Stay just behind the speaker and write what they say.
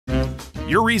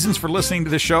Your reasons for listening to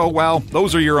the show, well,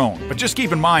 those are your own. But just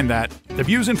keep in mind that the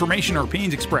views, information, or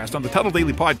opinions expressed on the Tuddle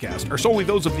Daily Podcast are solely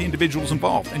those of the individuals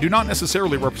involved and do not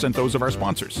necessarily represent those of our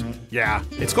sponsors. Yeah,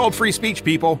 it's called free speech,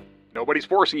 people. Nobody's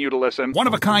forcing you to listen.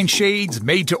 One-of-a-kind shades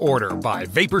made to order by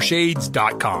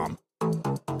Vaporshades.com.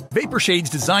 Vaporshades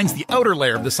designs the outer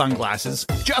layer of the sunglasses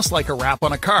just like a wrap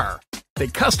on a car. They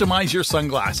customize your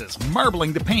sunglasses,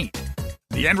 marbling the paint.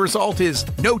 The end result is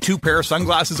no two pair of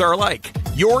sunglasses are alike.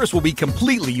 Yours will be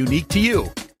completely unique to you.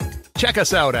 Check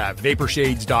us out at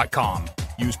Vaporshades.com.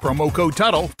 Use promo code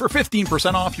Tuddle for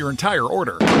 15% off your entire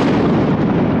order.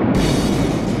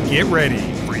 Get ready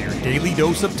for your daily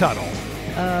dose of Tuddle.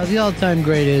 The all-time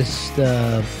greatest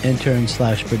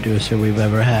intern/producer we've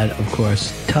ever had, of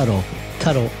course, Tuddle.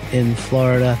 Tuddle in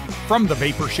Florida. From the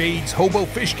Vaporshades Hobo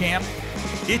Fish Camp,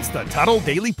 it's the Tuddle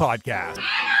Daily Podcast.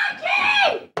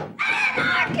 Anarchy!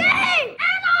 Anarchy!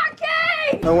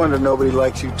 Anarchy! No wonder nobody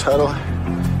likes you, Tuddle.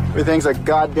 Everything's a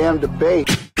goddamn debate.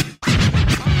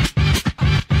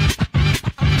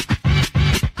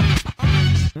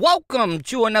 Welcome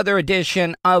to another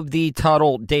edition of the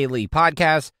Tuddle Daily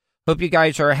Podcast. Hope you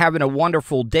guys are having a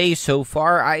wonderful day so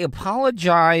far. I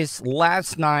apologize.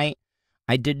 Last night,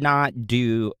 I did not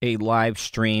do a live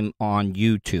stream on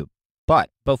YouTube.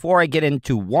 But before I get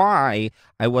into why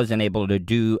I wasn't able to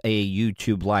do a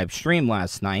YouTube live stream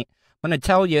last night, I'm going to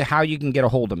tell you how you can get a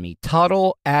hold of me.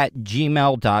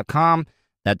 Tuddle@gmail.com.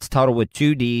 That's Tuddle with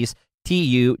two D's,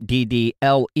 Tuddle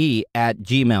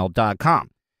 @gmail.com.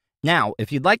 Now,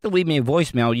 if you'd like to leave me a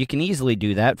voicemail, you can easily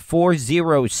do that,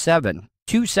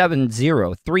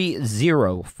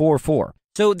 407-270-3044.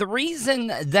 So the reason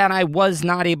that I was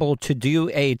not able to do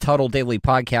a Tuddle Daily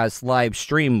Podcast live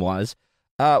stream was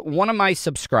one of my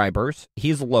subscribers,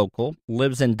 he's local,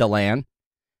 lives in DeLand.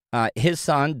 His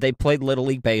son, they played Little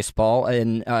League Baseball,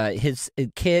 and his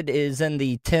kid is in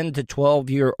the 10 to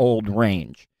 12-year-old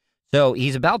range. So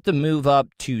he's about to move up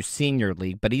to Senior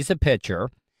League, but he's a pitcher.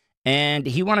 And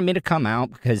he wanted me to come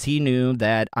out because he knew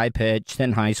that I pitched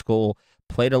in high school,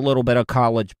 played a little bit of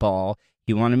college ball.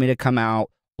 He wanted me to come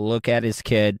out, look at his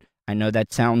kid. I know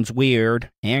that sounds weird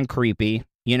and creepy.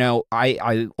 You know,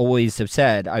 I always have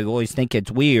said, I always think it's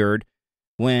weird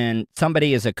when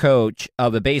somebody is a coach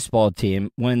of a baseball team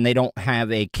when they don't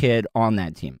have a kid on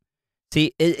that team.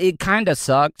 See, it kind of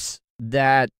sucks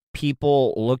that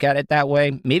people look at it that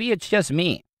way. Maybe it's just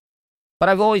me, but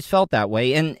I've always felt that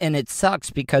way. And it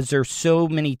sucks because there's so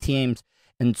many teams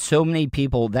and so many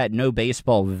people that know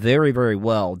baseball very, very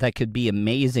well that could be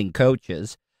amazing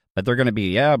coaches. But they're going to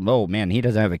be, yeah, oh, man, he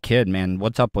doesn't have a kid, man.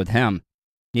 What's up with him?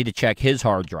 Need to check his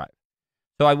hard drive.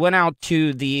 So I went out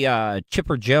to the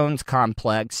Chipper Jones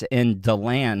complex in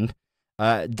DeLand,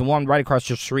 the one right across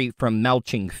the street from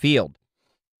Melching Field.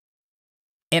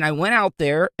 And I went out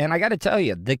there, and I got to tell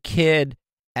you, the kid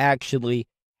actually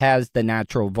has the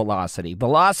natural velocity.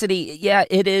 Velocity, yeah,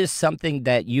 it is something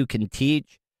that you can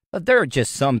teach, but there are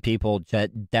just some people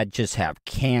that just have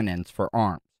cannons for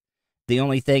arms. The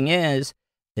only thing is,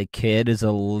 the kid is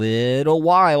a little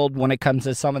wild when it comes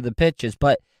to some of the pitches,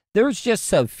 but there's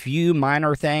just a few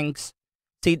minor things.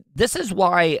 See, this is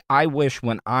why I wish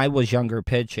when I was younger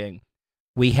pitching,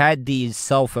 we had these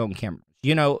cell phone cameras.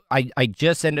 You know, I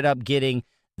just ended up getting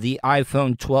the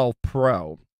iPhone 12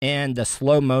 Pro and the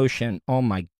slow motion. Oh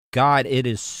my God, it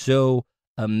is so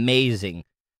amazing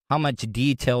how much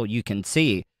detail you can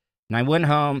see. And I went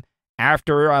home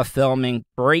after filming,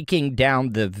 breaking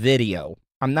down the video.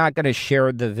 I'm not going to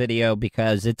share the video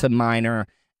because it's a minor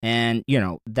and, you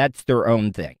know, that's their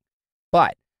own thing.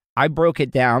 But I broke it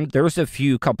down. There's a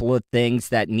couple of things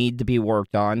that need to be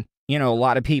worked on. You know, a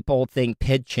lot of people think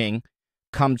pitching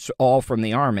comes all from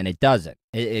the arm, and it doesn't.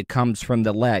 It comes from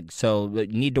the leg. So you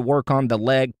need to work on the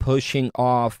leg, pushing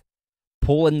off,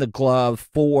 pulling the glove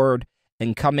forward,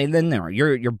 and coming in there.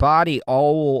 Your body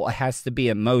all has to be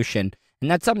in motion. And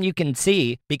that's something you can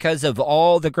see because of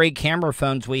all the great camera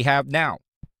phones we have now.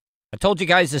 I told you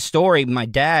guys a story. My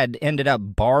dad ended up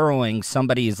borrowing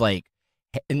somebody's, and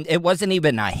it wasn't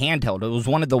even a handheld. It was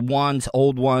one of the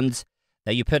old ones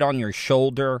that you put on your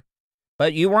shoulder.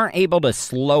 But you weren't able to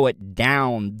slow it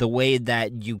down the way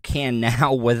that you can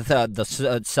now with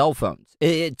the cell phones.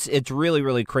 It's really,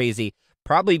 really crazy.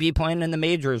 Probably be playing in the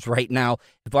majors right now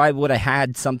if I would have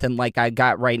had something like I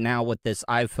got right now with this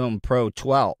iPhone Pro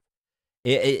 12.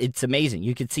 It's amazing.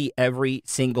 You can see every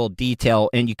single detail,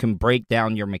 and you can break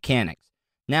down your mechanics.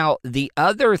 Now, the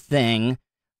other thing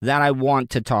that I want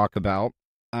to talk about,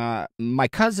 my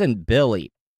cousin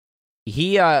Billy,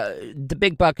 he, the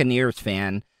big Buccaneers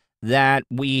fan that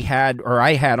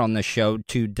I had on the show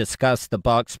to discuss the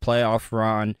Bucs playoff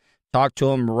run, talk to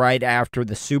him right after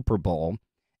the Super Bowl.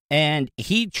 and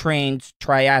he trains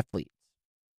triathletes.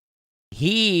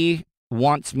 He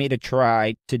wants me to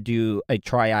try to do a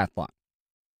triathlon.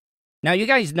 Now, you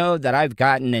guys know that I've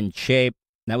gotten in shape.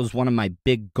 That was one of my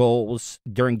big goals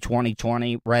during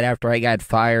 2020, right after I got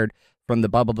fired from the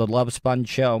Bubble the Love Sponge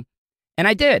show. And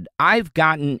I did. I've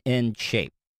gotten in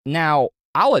shape. Now,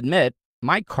 I'll admit,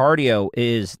 my cardio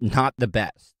is not the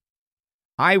best.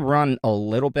 I run a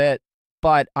little bit,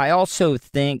 but I also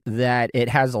think that it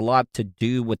has a lot to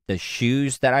do with the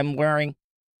shoes that I'm wearing,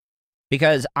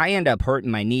 because I end up hurting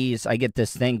my knees. I get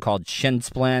this thing called shin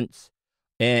splints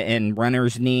and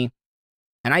runner's knee.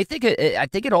 And I think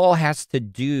it all has to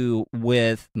do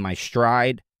with my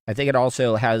stride. I think it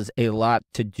also has a lot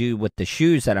to do with the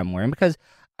shoes that I'm wearing, because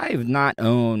I have not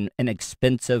owned an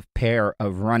expensive pair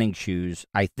of running shoes,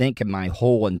 I think, in my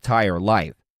whole entire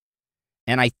life.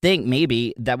 And I think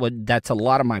maybe that's a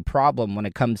lot of my problem when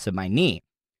it comes to my knee.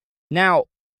 Now,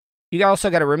 you also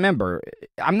got to remember,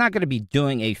 I'm not going to be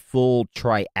doing a full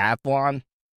triathlon.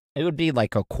 It would be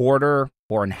like a quarter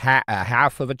or a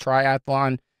half of a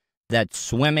triathlon. That's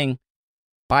swimming,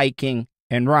 biking,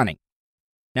 and running.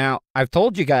 Now, I've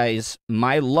told you guys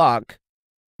my luck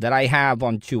that I have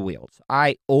on two wheels.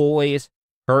 I always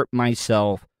hurt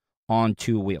myself on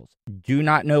two wheels. Do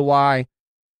not know why.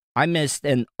 I missed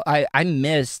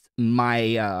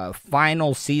my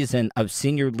final season of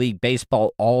Senior League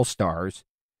Baseball All-Stars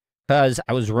because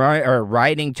I was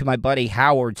riding to my buddy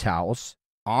Howard's house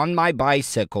on my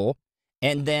bicycle,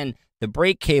 and then the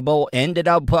brake cable ended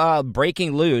up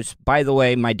breaking loose. By the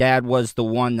way, my dad was the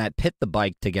one that put the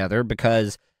bike together,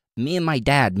 because me and my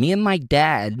dad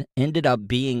ended up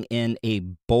being in a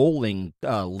bowling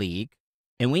league,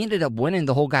 and we ended up winning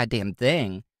the whole goddamn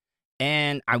thing.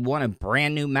 And I won a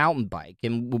brand new mountain bike,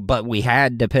 but we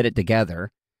had to put it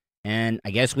together. And I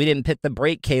guess we didn't put the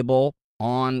brake cable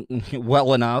on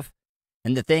well enough,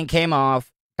 and the thing came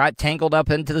off, got tangled up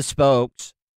into the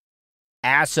spokes,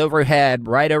 ass overhead,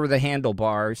 right over the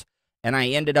handlebars, and I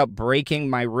ended up breaking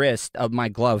my wrist of my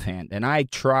glove hand. And I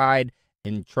tried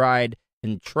and tried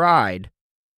and tried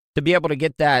to be able to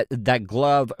get that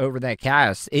glove over that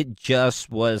cast. It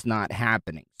just was not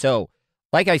happening. So,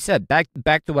 like I said,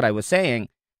 back to what I was saying,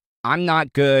 I'm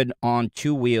not good on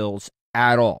two wheels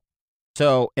at all.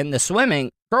 So, in the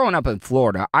swimming, growing up in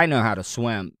Florida, I know how to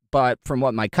swim. But from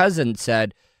what my cousin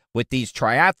said, with these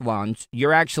triathlons,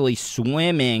 you're actually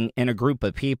swimming in a group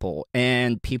of people,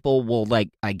 and people will, like,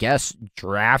 I guess,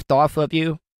 draft off of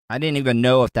you. I didn't even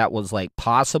know if that was, like,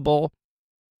 possible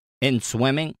in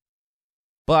swimming.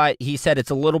 But he said it's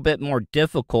a little bit more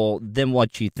difficult than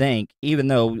what you think, even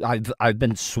though I've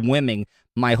been swimming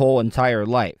my whole entire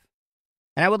life.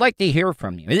 And I would like to hear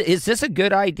from you. Is this a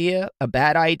good idea, a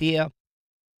bad idea?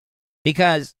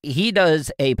 Because he does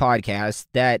a podcast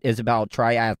that is about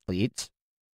triathletes,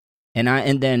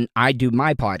 and then I do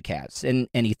my podcast, and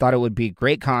he thought it would be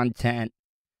great content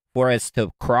for us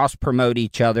to cross-promote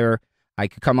each other. I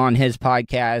could come on his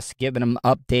podcast, giving him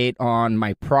an update on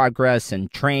my progress and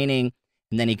training,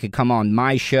 and then he could come on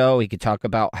my show. He could talk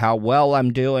about how well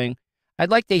I'm doing.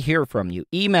 I'd like to hear from you.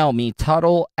 Email me,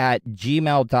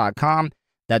 Tuddle@gmail.com.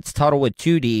 That's Tuddle with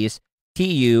two Ds,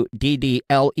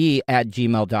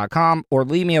 TUDDLE@gmail.com, or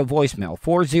leave me a voicemail,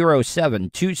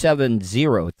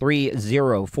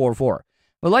 407-270-3044.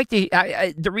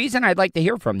 The reason I'd like to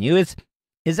hear from you is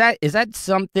that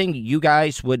something you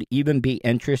guys would even be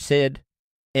interested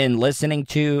in listening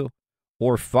to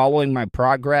or following my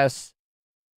progress?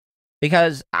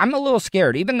 Because I'm a little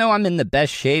scared. Even though I'm in the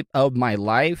best shape of my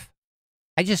life,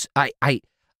 I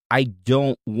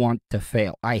don't want to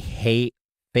fail. I hate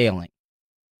failing.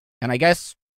 And I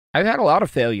guess I've had a lot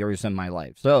of failures in my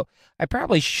life, so I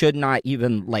probably should not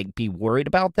even, be worried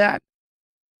about that.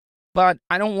 But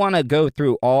I don't want to go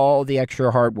through all the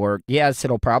extra hard work. Yes,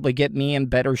 it'll probably get me in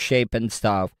better shape and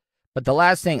stuff, but the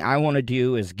last thing I want to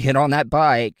do is get on that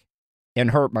bike and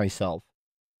hurt myself,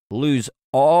 lose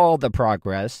all the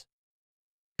progress,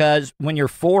 because when you're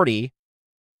 40,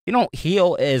 you don't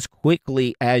heal as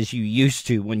quickly as you used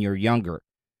to when you're younger.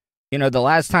 You know, the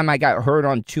last time I got hurt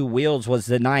on two wheels was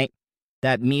the night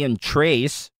that me and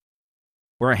Trace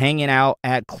were hanging out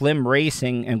at Clem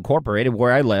Racing Incorporated,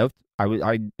 where I lived.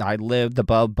 I lived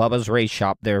above Bubba's race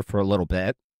shop there for a little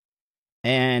bit.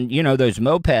 And, you know, those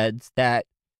mopeds that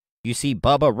you see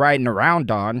Bubba riding around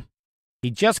on,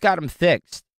 he just got them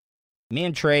fixed. Me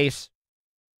and Trace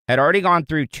had already gone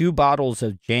through 2 bottles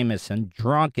of Jameson,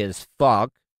 drunk as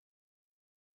fuck.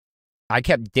 I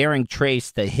kept daring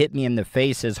Trace to hit me in the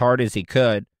face as hard as he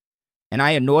could, and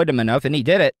I annoyed him enough, and he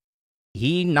did it.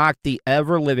 He knocked the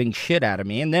ever-living shit out of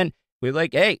me, and then we were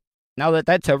like, hey, now that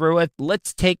that's over with,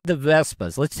 let's take the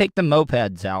Vespas, let's take the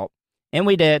mopeds out. And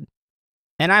we did.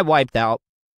 And I wiped out.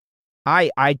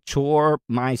 I tore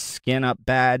my skin up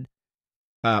bad.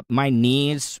 My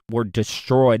knees were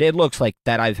destroyed. It looks like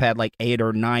that I've had like 8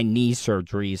 or 9 knee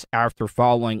surgeries after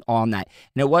falling on that.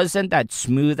 And it wasn't that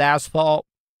smooth asphalt.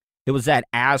 It was that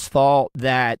asphalt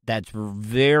that's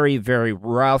very, very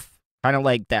rough, kind of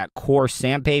like that coarse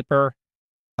sandpaper.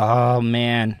 Oh,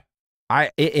 man.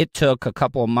 It took a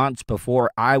couple of months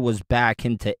before I was back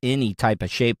into any type of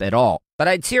shape at all.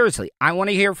 But seriously, I want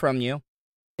to hear from you.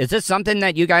 Is this something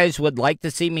that you guys would like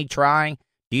to see me try?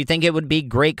 Do you think it would be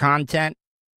great content?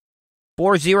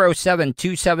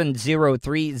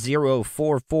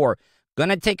 407-270-3044.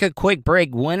 Gonna take a quick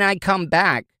break. When I come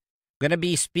back, gonna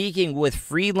be speaking with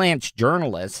freelance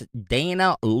journalist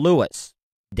Dana Lewis.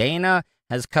 Dana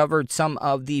has covered some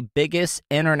of the biggest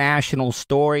international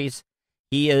stories.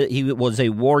 He was a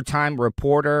wartime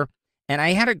reporter, and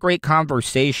I had a great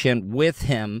conversation with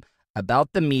him about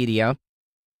the media,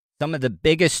 some of the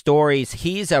biggest stories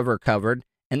he's ever covered,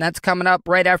 and that's coming up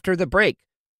right after the break.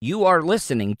 You are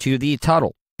listening to the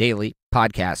Tuddle Daily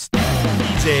Podcast.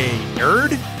 He's a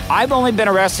nerd, I've only been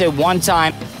arrested one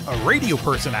time. a radio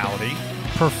personality,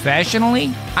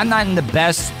 Professionally, I'm not in the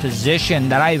best position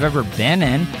that I've ever been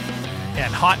in.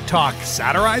 and hot talk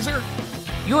satirizer.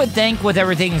 You would think with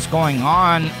everything that's going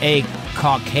on, a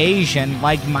Caucasian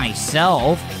like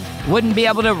myself wouldn't be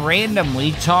able to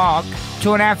randomly talk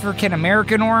to an African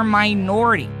American or a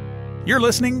minority. You're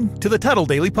listening to the Tuddle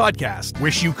Daily Podcast.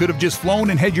 Wish you could have just flown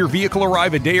and had your vehicle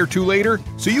arrive a day or two later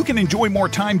so you can enjoy more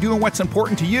time doing what's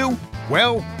important to you?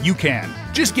 Well, you can.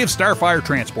 Just give Starfire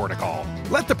Transport a call.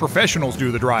 Let the professionals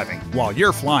do the driving while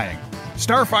you're flying.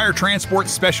 Starfire Transport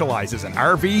specializes in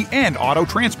RV and auto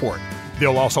transport.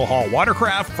 They'll also haul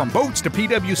watercraft from boats to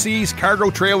PWCs,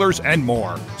 cargo trailers, and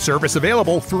more. Service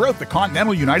available throughout the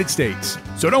continental United States.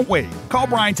 So don't wait. Call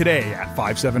Brian today at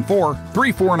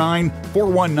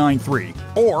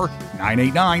 574-349-4193 or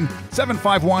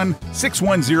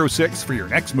 989-751-6106 for your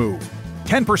next move.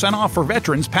 10% off for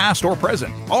veterans past or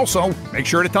present. Also, make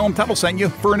sure to tell them Tuddle sent you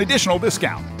for an additional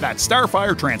discount. That's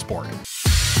Starfire Transport.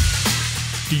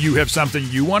 Do you have something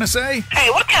you want to say?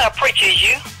 Hey, what kind of preacher is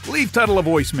you? Leave Tuddle a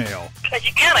voicemail, Cause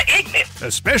you kind of ignorant.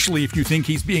 especially if you think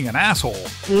he's being an asshole.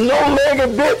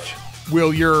 No-legged bitch.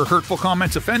 Will your hurtful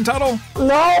comments offend Tuddle?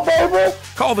 No, baby.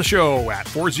 Call the show at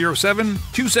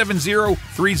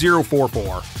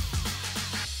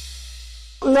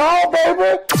 407-270-3044. No,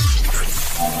 baby.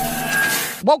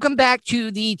 Welcome back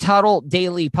to the Tuddle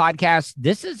Daily Podcast.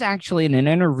 This is actually an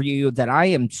interview that I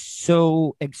am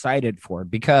so excited for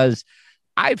because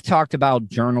I've talked about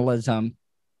journalism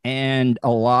and a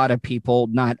lot of people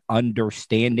not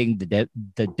understanding the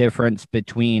difference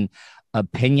between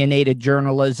opinionated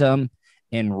journalism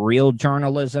and real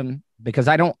journalism, because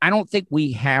I don't think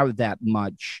we have that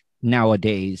much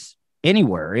nowadays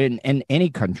anywhere in any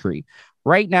country.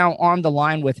 Right now on the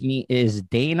line with me is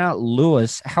Dana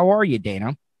Lewis. How are you,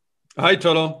 Dana? Hi,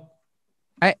 Tuddle.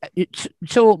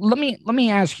 So let me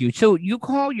ask you. So you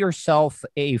call yourself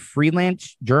a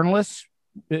freelance journalist?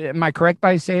 Am I correct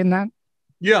by saying that?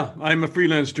 Yeah, I'm a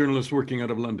freelance journalist working out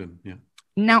of London. Yeah.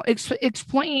 Now,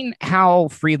 explain how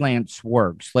freelance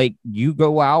works. Like, you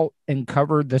go out and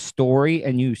cover the story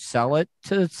and you sell it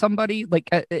to somebody? Like,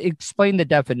 explain the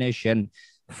definition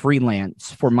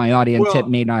freelance for my audience that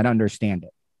may not understand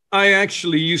it. I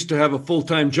actually used to have a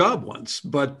full-time job once,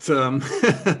 but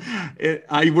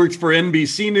I worked for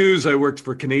NBC News. I worked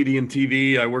for Canadian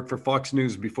TV. I worked for Fox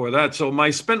News before that. So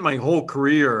I spent my whole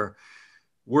career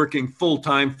working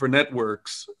full-time for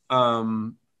networks,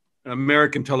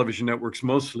 American television networks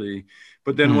mostly.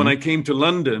 But then when I came to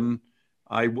London,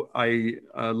 I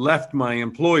left my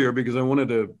employer because I wanted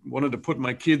to put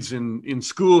my kids in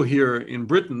school here in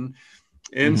Britain.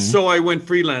 And so I went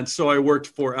freelance. So I worked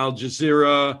for Al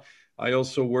Jazeera. I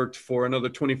also worked for another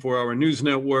 24-hour news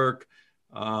network.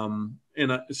 They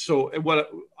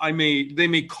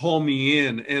may call me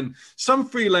in, and some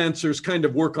freelancers kind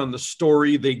of work on the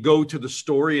story. They go to the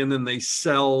story and then they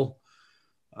sell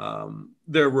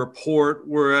their report.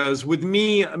 Whereas with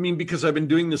me, I mean, because I've been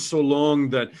doing this so long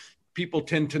that people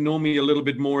tend to know me a little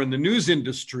bit more in the news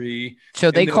industry.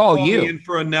 So they call you me in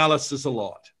for analysis a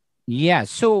lot. Yeah.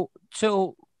 So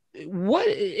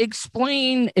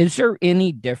explain, is there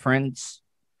any difference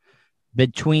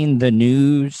between the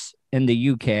news in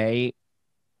the UK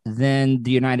than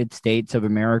the United States of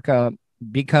America?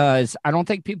 Because I don't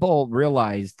think people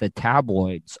realize the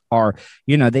tabloids are,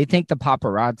 they think the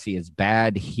paparazzi is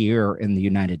bad here in the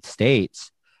United States,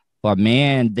 but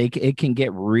man, it can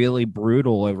get really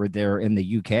brutal over there in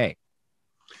the UK.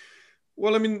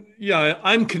 Well, I mean, yeah,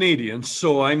 I'm Canadian,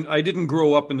 so I didn't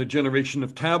grow up in the generation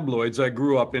of tabloids. I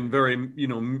grew up in very,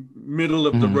 middle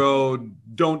of the road,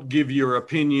 don't give your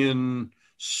opinion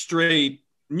straight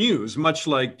news, much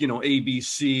like,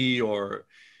 ABC or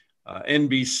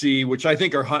NBC, which I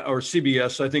think are high, or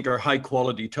CBS, I think are high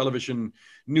quality television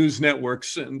news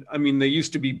networks. And I mean, they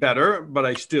used to be better, but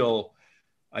I still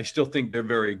think they're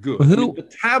very good. I mean, the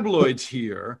tabloids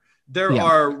here, there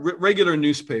are regular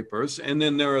newspapers, and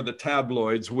then there are the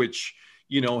tabloids, which,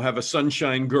 have a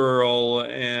sunshine girl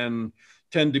and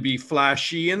tend to be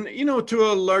flashy. And, to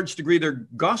a large degree, they're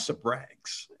gossip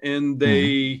rags. And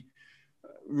they,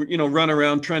 run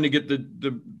around trying to get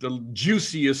the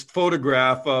juiciest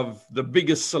photograph of the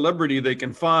biggest celebrity they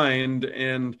can find.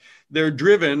 And they're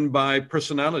driven by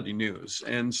personality news.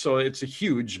 And so it's a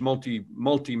huge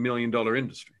multi-million dollar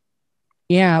industry.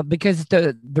 Yeah, because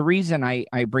the reason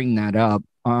I bring that up,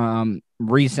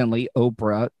 recently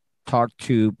Oprah talked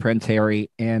to Prince Harry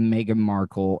and Meghan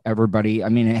Markle. Everybody, I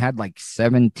mean, it had like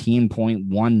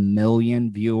 17.1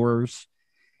 million viewers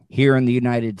here in the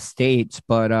United States,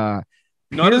 but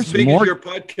not as big as your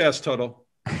podcast, Tuddle.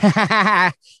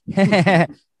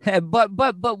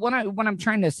 But what I'm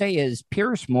trying to say is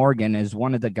Piers Morgan is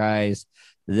one of the guys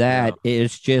that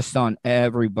is just on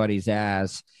everybody's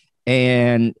ass.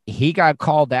 And he got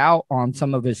called out on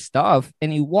some of his stuff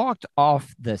and he walked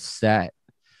off the set.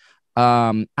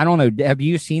 I don't know. Have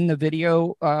you seen the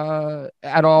video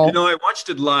at all? I watched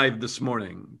it live this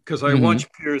morning because I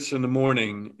watch Piers in the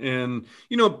morning. And,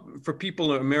 for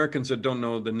people, Americans that don't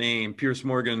know the name, Piers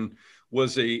Morgan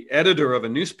was a editor of a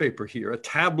newspaper here, a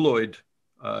tabloid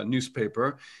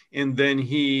newspaper. And then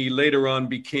he later on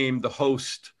became the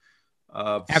host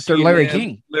of after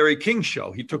CNN, Larry King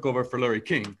show. He took over for Larry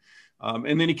King.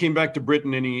 And then he came back to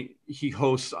Britain and he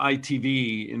hosts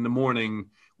ITV in the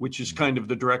morning, which is kind of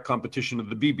the direct competition of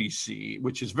the BBC,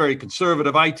 which is very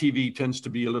conservative. ITV tends to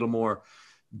be a little more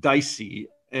dicey.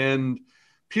 And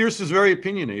Piers is very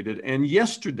opinionated. And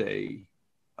yesterday,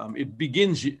 it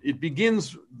begins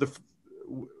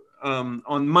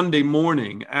on Monday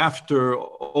morning after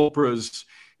Oprah's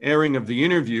airing of the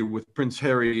interview with Prince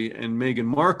Harry and Meghan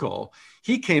Markle.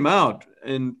 He came out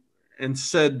and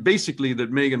said basically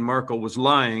that Meghan Markle was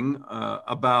lying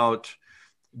about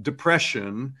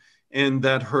depression and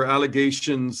that her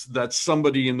allegations that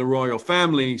somebody in the royal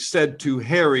family said to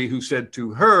Harry, who said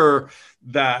to her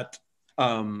that,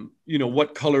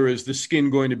 what color is the skin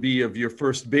going to be of your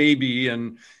first baby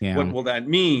and what will that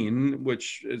mean,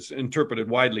 which is interpreted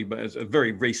widely but as a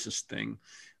very racist thing.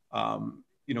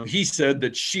 He said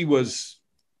that she was,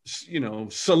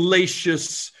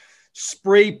 salacious,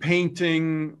 spray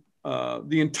painting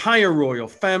the entire royal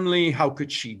family. How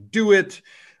could she do it?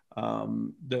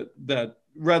 That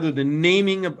rather than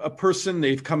naming a person,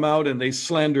 they've come out and they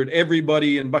slandered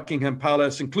everybody in Buckingham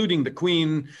Palace, including the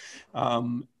Queen.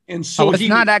 And so let's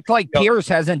not act like Piers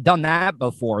hasn't done that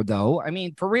before, though. I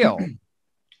mean, for real.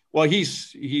 Well,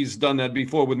 he's done that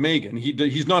before with Meghan.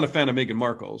 He's not a fan of Meghan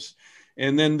Markle's.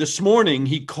 And then this morning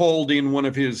he called in one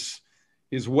of his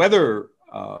weather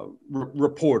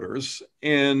reporters,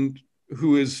 and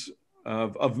who is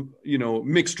of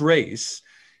mixed race.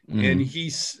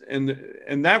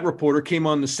 And that reporter came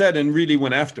on the set and really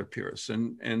went after Piers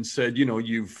and said,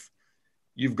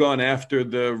 you've gone after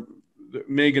the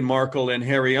Meghan Markle and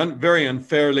Harry very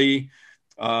unfairly.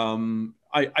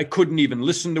 I couldn't even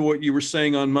listen to what you were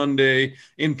saying on Monday.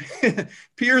 And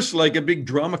Piers, like a big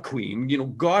drama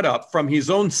queen, got up from his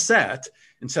own set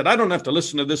and said, I don't have to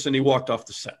listen to this. And he walked off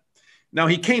the set. Now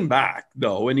he came back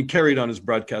though, and he carried on his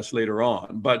broadcast later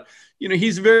on, but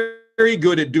he's very, very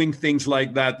good at doing things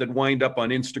like that wind up on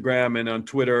Instagram and on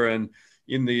Twitter and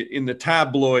in the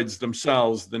tabloids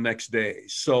themselves the next day.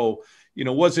 So,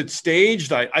 was it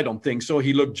staged? I don't think so.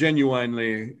 He looked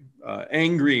genuinely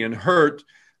angry and hurt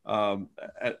at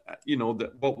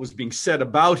what was being said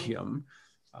about him.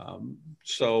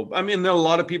 So, I mean, a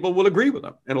lot of people will agree with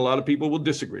him and a lot of people will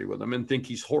disagree with him and think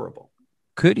he's horrible.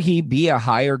 Could he be a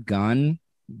hired gun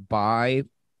by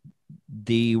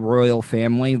the royal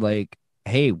family? Like,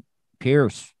 hey,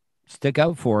 Piers, stick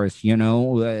up for us,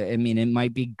 I mean, it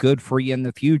might be good for you in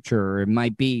the future. It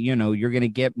might be, you're going to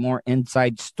get more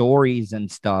inside stories and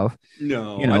stuff.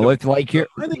 No, if like you're,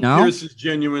 I think Piers is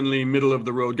genuinely middle of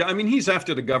the road guy. I mean, he's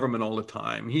after the government all the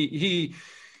time. He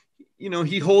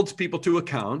holds people to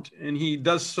account, and he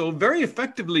does so very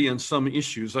effectively in some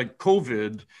issues like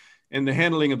COVID and the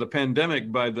handling of the pandemic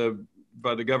by the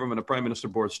government of Prime Minister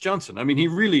Boris Johnson. I mean, he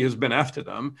really has been after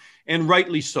them, and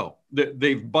rightly so.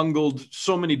 They've bungled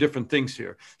so many different things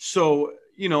here. So,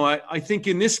 I think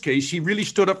in this case, he really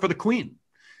stood up for the Queen.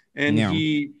 And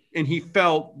he and he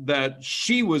felt that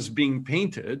she was being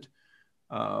painted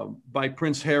by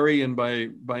Prince Harry and by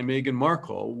Meghan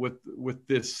Markle with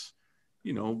this,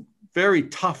 very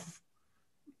tough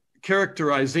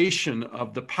characterization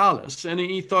of the palace, and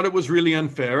he thought it was really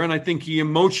unfair, and I think he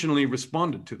emotionally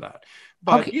responded to that.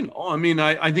 But Okay.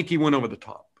 I think he went over the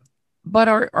top. But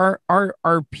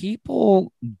are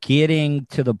people getting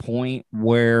to the point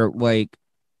where like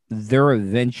they're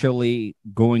eventually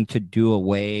going to do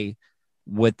away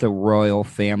with the royal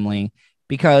family?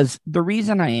 Because the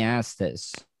reason I ask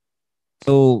this,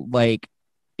 so like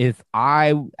if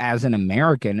I, as an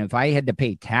American, if I had to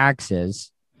pay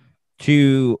taxes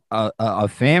to a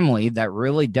family that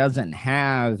really doesn't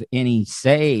have any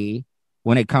say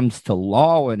when it comes to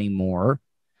law anymore,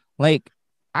 like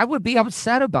I would be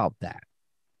upset about that.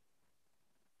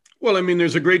 Well, I mean,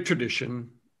 there's a great tradition.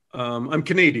 I'm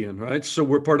Canadian, right? So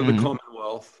we're part of the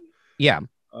Commonwealth. Yeah.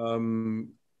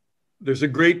 There's a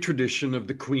great tradition of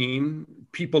the Queen.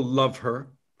 People love her.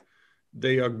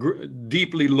 They are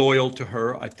deeply loyal to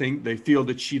her. I think they feel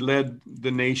that she led the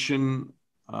nation.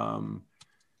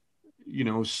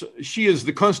 She is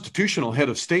the constitutional head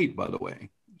of state, by the way.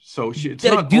 So it's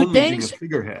not only being a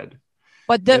figurehead.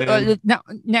 But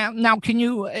now, can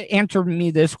you answer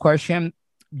me this question?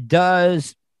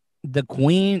 Does the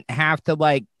Queen have to,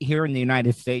 like here in the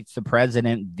United States, the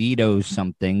president vetoes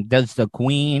something? Does the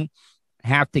Queen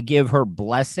have to give her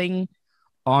blessing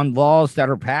on laws that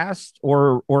are passed,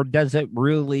 or does it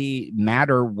really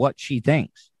matter what she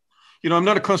thinks? I'm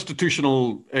not a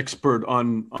constitutional expert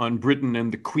on Britain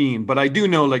and the Queen, but I do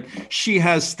know like she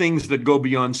has things that go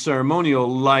beyond ceremonial,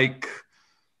 like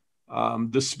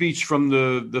the speech from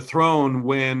the throne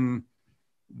when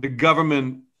the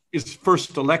government is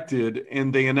first elected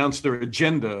and they announce their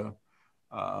agenda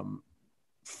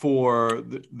for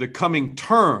the coming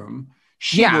term.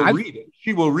 She will read it.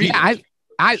 She will read it.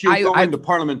 She'll go into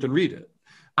Parliament and read it.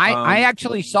 I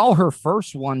actually saw her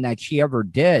first one that she ever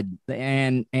did,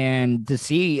 and to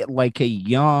see like a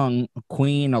young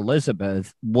Queen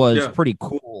Elizabeth was pretty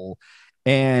cool,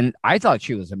 and I thought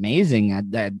she was amazing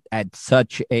at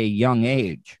such a young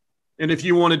age. And if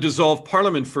you want to dissolve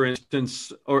Parliament, for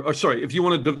instance, if you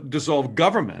want to dissolve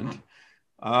government,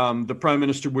 the Prime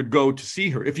Minister would go to see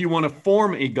her. If you want to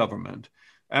form a government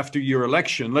after your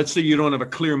election, let's say you don't have a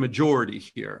clear majority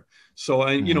here. So,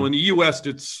 in the U.S.,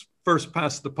 it's first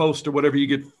past the post or whatever, you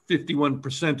get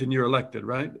 51% and you're elected,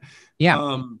 right?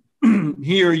 Yeah.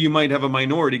 Here you might have a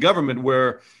minority government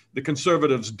where the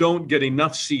Conservatives don't get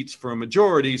enough seats for a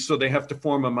majority, so they have to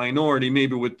form a minority,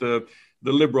 maybe with the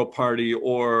Liberal Party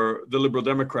or the Liberal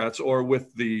Democrats or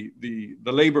with the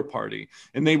Labour Party.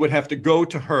 And they would have to go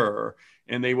to her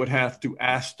and they would have to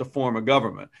ask to form a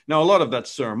government. Now, a lot of that's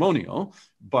ceremonial,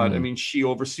 but I mean, she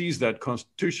oversees that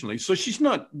constitutionally. So she's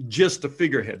not just a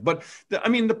figurehead. But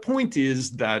the point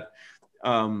is that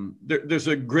there's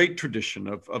a great tradition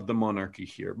of the monarchy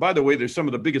here. By the way, there's some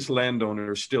of the biggest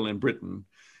landowners still in Britain,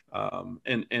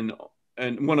 and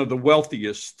one of the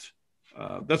wealthiest.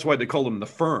 That's why they call them the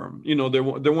firm.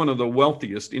 They're one of the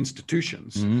wealthiest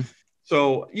institutions. Mm-hmm.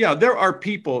 So, yeah, there are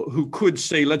people who could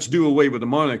say, let's do away with the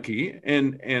monarchy.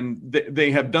 And they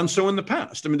have done so in the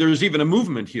past. I mean, there's even a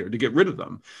movement here to get rid of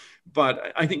them.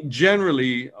 But I think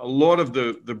generally a lot of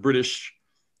the British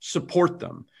support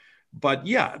them. But,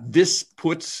 yeah, this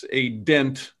puts a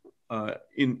dent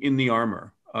in the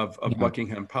armor of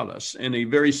Buckingham Palace, and a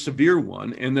very severe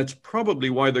one. And that's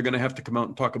probably why they're going to have to come out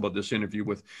and talk about this interview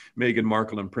with Meghan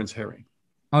Markle and Prince Harry.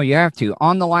 Oh, you have to.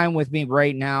 On the line with me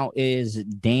right now is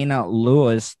Dana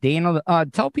Lewis. Dana,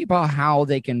 tell people how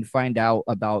they can find out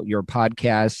about your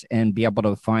podcast and be able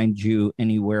to find you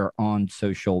anywhere on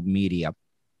social media.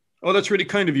 Oh, that's really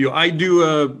kind of you. I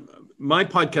do. My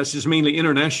podcast is mainly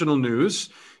international news,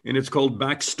 and it's called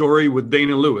Backstory with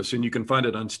Dana Lewis. And you can find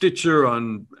it on Stitcher,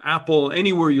 on Apple,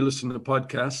 anywhere you listen to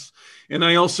podcasts. And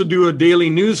I also do a daily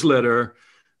newsletter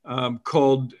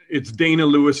called it's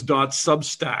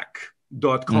danalewis.substack.com.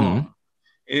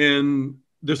 Mm-hmm. And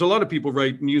there's a lot of people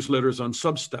write newsletters on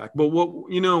Substack. But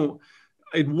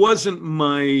it wasn't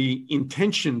my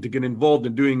intention to get involved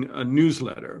in doing a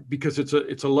newsletter because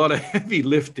it's a lot of heavy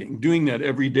lifting, doing that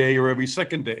every day or every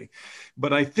second day.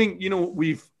 But I think,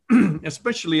 we've,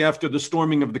 especially after the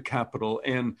storming of the Capitol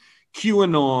and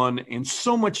QAnon and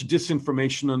so much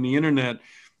disinformation on the internet,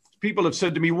 people have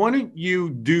said to me, why don't you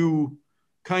do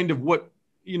kind of what,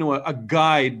 a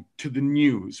guide to the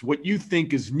news, what you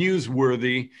think is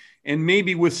newsworthy, and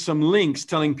maybe with some links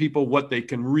telling people what they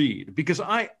can read. Because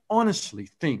I honestly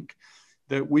think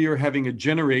that we are having a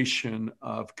generation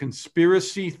of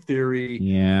conspiracy theory,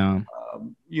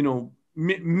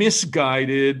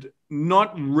 misguided,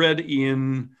 not read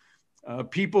in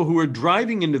people who are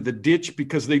driving into the ditch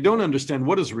because they don't understand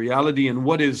what is reality and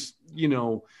what is,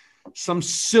 some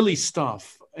silly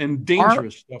stuff and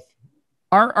dangerous stuff.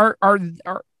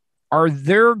 Are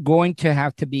there going to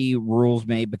have to be rules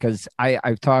made? Because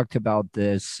I've talked about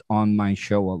this on my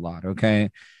show a lot,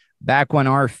 okay? Back when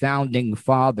our founding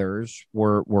fathers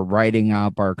were writing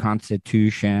up our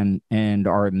Constitution and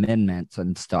our amendments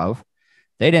and stuff,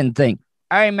 they didn't think,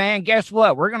 hey, man, guess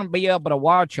what? We're going to be able to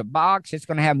watch a box. It's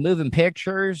going to have moving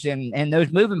pictures, and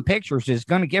those moving pictures is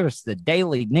going to give us the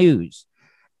daily news.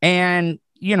 And,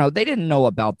 they didn't know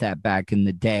about that back in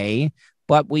the day,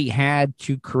 but we had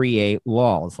to create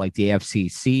laws like the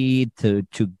FCC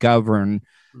to govern,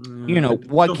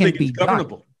 what can be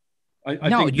governable. I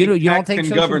think you don't think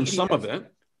can govern some of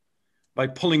it by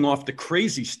pulling off the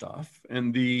crazy stuff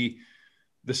and the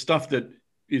stuff that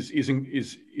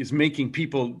is making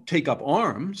people take up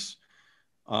arms.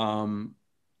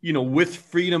 With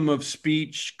freedom of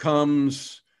speech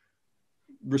comes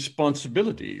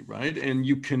responsibility, right? And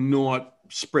you cannot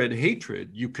spread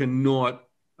hatred. You cannot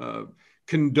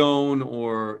condone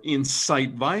or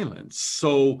incite violence.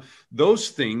 So those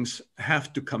things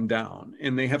have to come down,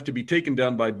 and they have to be taken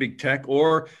down by big tech,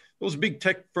 or those big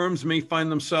tech firms may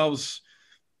find themselves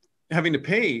having to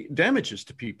pay damages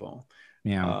to people.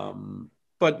 Yeah.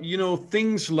 But,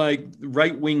 things like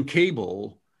right-wing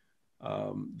cable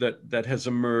that has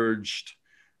emerged,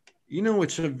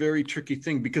 it's a very tricky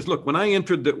thing because, look, when I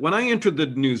entered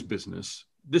the news business,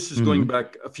 this is going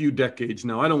back a few decades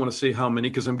now. I don't want to say how many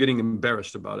because I'm getting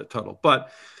embarrassed about it, Tuddle.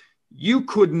 But you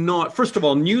could not, first of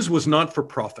all, news was not for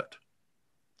profit.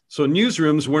 So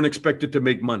newsrooms weren't expected to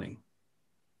make money.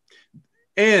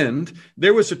 And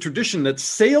there was a tradition that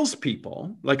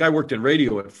salespeople, like I worked in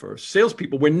radio at first,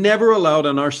 salespeople were never allowed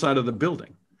on our side of the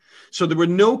building. So there were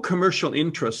no commercial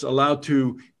interests allowed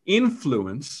to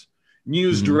influence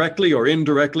news directly or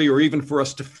indirectly, or even for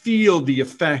us to feel the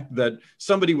effect that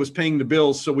somebody was paying the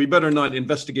bills, so we better not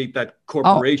investigate that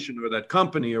corporation or that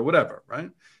company or whatever, right?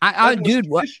 I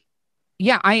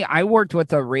worked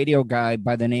with a radio guy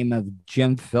by the name of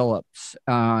Jim Phillips.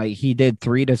 He did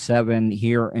 3 to 7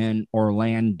 here in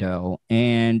Orlando,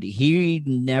 and he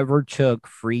never took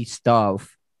free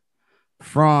stuff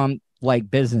from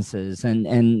like businesses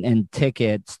and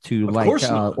tickets to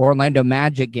Orlando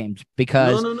Magic games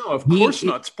because no, of course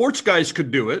not. Sports guys could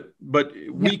do it, but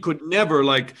we could never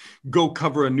go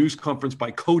cover a news conference by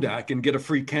Kodak and get a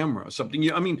free camera or something.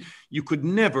 You could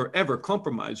never ever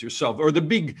compromise yourself. Or the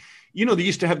big, they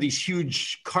used to have these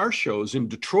huge car shows in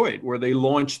Detroit where they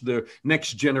launched the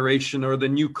next generation or the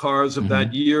new cars of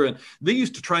that year, and they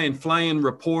used to try and fly in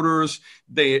reporters.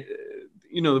 There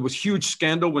was huge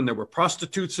scandal when there were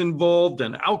prostitutes involved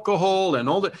and alcohol and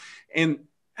all that. And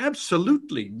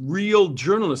absolutely, real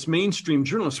journalists, mainstream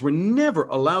journalists, were never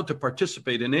allowed to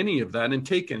participate in any of that and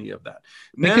take any of that.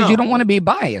 Because you don't want to be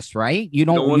biased, right? You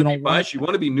don't want to be biased. You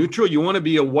want to be neutral. You want to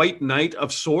be a white knight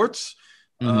of sorts.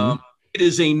 It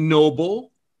is a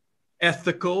noble,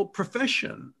 ethical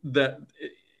profession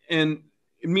and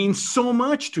it means so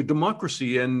much to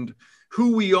democracy and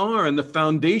who we are and the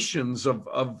foundations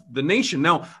of the nation.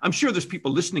 Now, I'm sure there's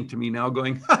people listening to me now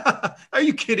going, are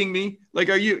you kidding me?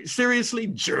 Are you seriously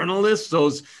journalists?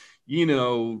 Those,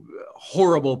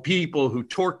 horrible people who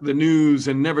torque the news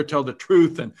and never tell the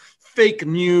truth and fake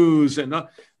news. And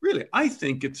really, I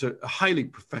think it's a highly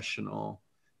professional,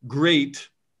 great,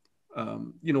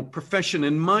 profession.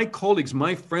 And my colleagues,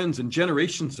 my friends, and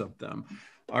generations of them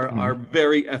are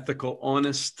very ethical,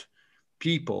 honest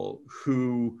people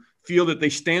who feel that they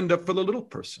stand up for the little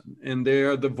person, and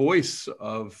they're the voice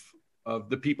of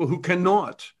the people who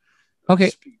cannot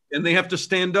speak. And they have to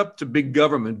stand up to big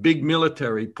government, big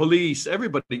military, police,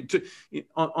 everybody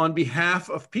on behalf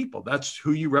of people. That's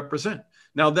who you represent.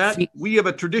 Now we have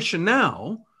a tradition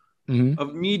now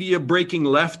of media breaking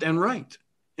left and right,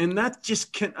 and that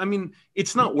just can't.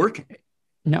 It's not working.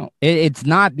 No, it's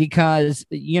not because,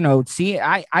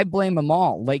 I blame them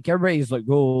all. Everybody's like,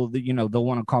 oh, they'll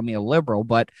want to call me a liberal,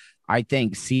 but I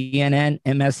think CNN,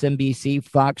 MSNBC,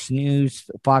 Fox News,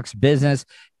 Fox Business,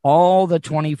 all the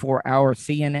 24-hour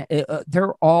CNN,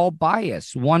 they're all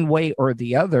biased one way or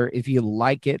the other, if you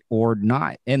like it or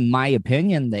not. In my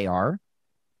opinion, they are.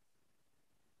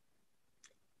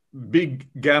 Big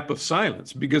gap of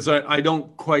silence, because I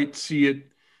don't quite see it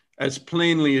as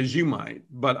plainly as you might,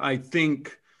 but I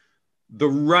think the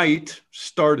right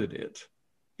started it,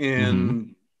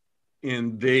 and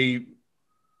they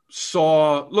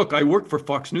saw. Look, I worked for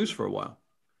Fox News for a while.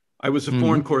 I was a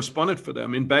foreign correspondent for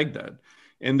them in Baghdad,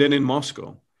 and then in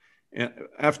Moscow,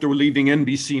 after leaving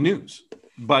NBC News.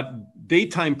 But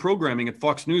daytime programming at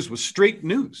Fox News was straight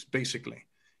news, basically.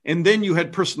 And then you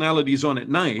had personalities on at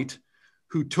night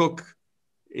who took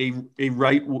a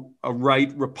right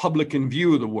Republican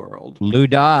view of the world. Lou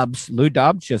Dobbs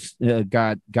just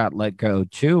got let go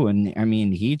too, and I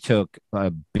mean he took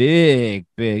a big.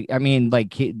 I mean,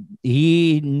 like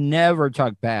he never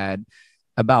talked bad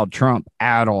about Trump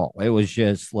at all. It was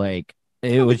just like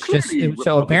it was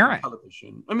so apparent.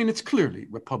 Television. I mean, it's clearly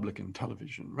Republican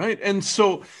television, right? And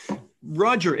so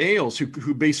Roger Ailes,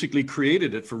 who basically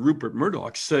created it for Rupert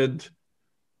Murdoch, said,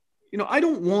 I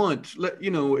don't want,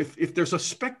 if there's a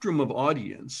spectrum of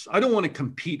audience, I don't want to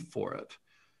compete for it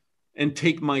and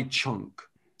take my chunk.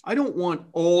 I don't want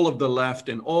all of the left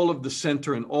and all of the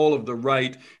center and all of the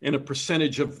right and a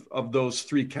percentage of those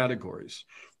three categories.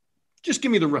 Just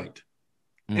give me the right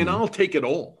and I'll take it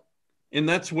all. And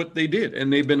that's what they did.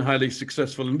 And they've been highly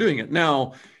successful in doing it.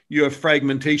 Now you have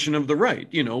fragmentation of the right,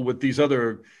 with these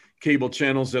other cable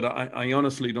channels that I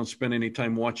honestly don't spend any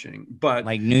time watching, but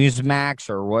like Newsmax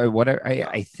or whatever.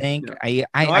 I think I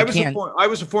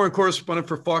was a foreign correspondent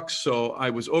for Fox, so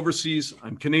I was overseas.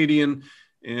 I'm Canadian,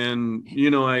 and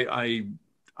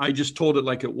I just told it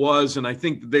like it was, and I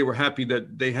think they were happy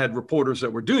that they had reporters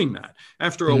that were doing that.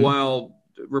 After a while,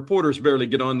 reporters barely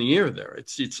get on the air there.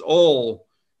 It's all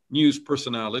news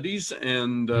personalities,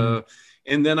 and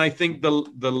then I think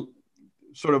the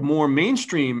sort of more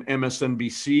mainstream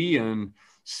MSNBC and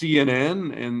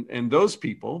CNN and those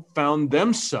people found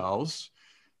themselves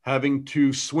having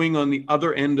to swing on the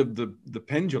other end of the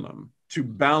pendulum to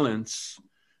balance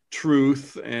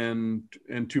truth and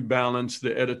to balance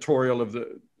the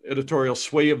editorial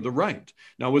sway of the right.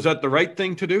 Now, was that the right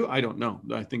thing to do? I don't know.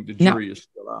 I think the jury is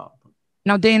still out.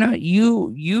 Now, Dana,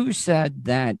 you said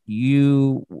that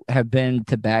you have been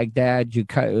to Baghdad.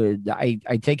 I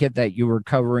take it that you were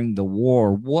covering the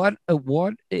war. What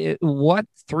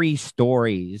three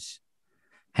stories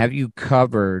have you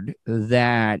covered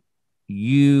that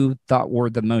you thought were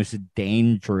the most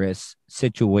dangerous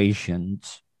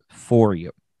situations for you?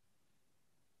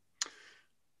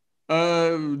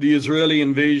 The Israeli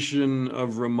invasion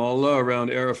of Ramallah around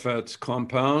Arafat's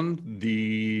compound,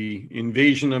 the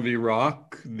invasion of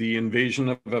Iraq, the invasion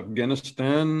of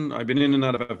Afghanistan. I've been in and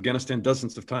out of Afghanistan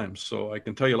dozens of times, so I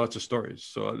can tell you lots of stories.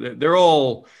 So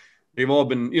they've all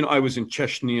been, I was in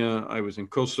Chechnya, I was in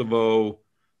Kosovo.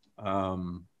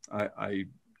 I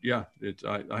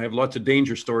have lots of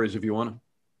danger stories if you want to.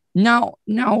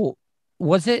 Now,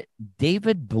 was it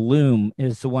David Bloom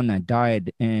is the one that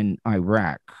died in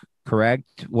Iraq?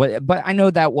 Correct. But I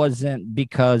know that wasn't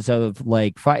because of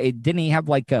didn't he have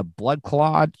like a blood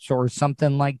clot or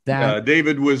something like that? Yeah,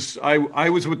 David was, I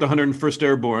was with the 101st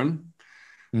Airborne.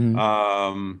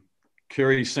 Mm-hmm.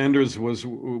 Kerry Sanders was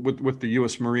with the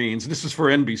U.S. Marines. This is for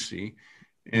NBC.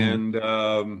 And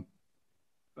there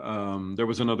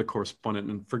was another correspondent,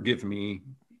 and forgive me,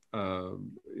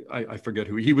 I forget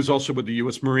who. He was also with the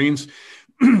U.S. Marines.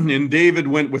 And David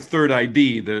went with 3rd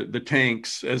ID, the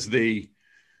tanks, as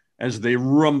they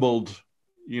rumbled,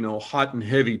 hot and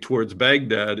heavy towards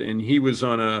Baghdad. And he was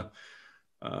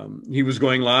he was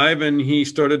going live, and he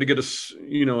started to get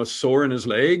a sore in his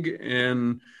leg.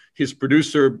 And his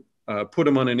producer put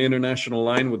him on an international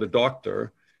line with a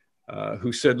doctor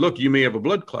who said, look, you may have a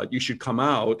blood clot. You should come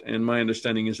out. And my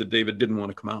understanding is that David didn't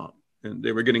want to come out. And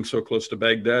they were getting so close to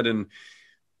Baghdad, and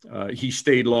he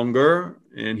stayed longer,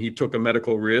 and he took a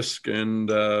medical risk, and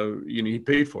he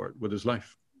paid for it with his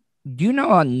life. Do you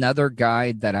know another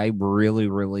guy that I really,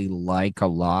 really like a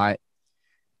lot?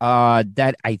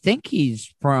 That I think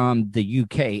he's from the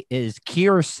UK is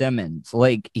Keir Simmons.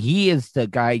 Like, he is the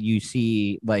guy you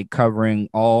see covering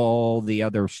all the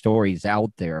other stories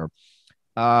out there.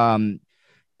 And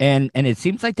it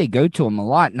seems like they go to him a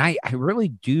lot. And I really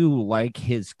do like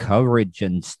his coverage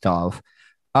and stuff.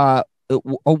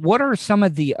 What are some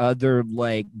of the other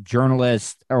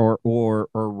journalists or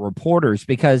reporters?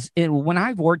 Because when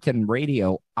I've worked in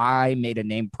radio, I made a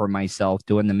name for myself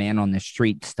doing the man on the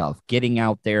street stuff, getting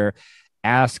out there,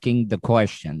 asking the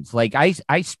questions.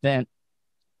 I spent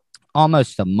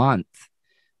almost a month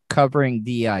covering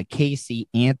the Casey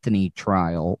Anthony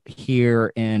trial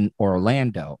here in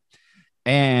Orlando.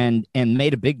 And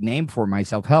made a big name for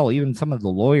myself. Hell, even some of the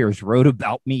lawyers wrote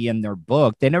about me in their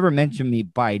book. They never mentioned me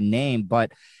by name,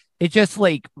 but it's just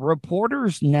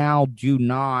reporters now do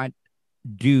not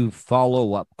do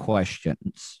follow-up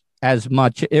questions as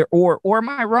much. Or am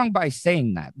I wrong by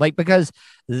saying that? Because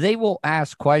they will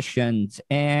ask questions,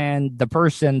 and the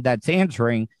person that's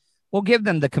answering will give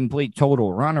them the complete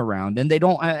total runaround, and they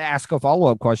don't ask a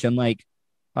follow-up question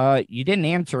you didn't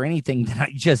answer anything that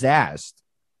I just asked.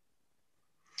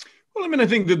 Well, I mean, I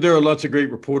think that there are lots of great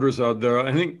reporters out there.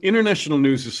 I think international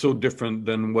news is so different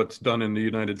than what's done in the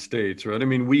United States, right? I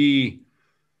mean, we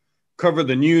cover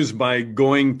the news by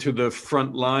going to the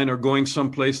front line or going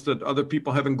someplace that other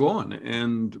people haven't gone.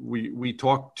 And we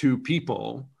talk to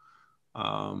people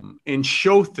and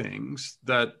show things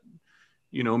that,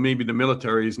 you know, maybe the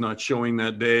military is not showing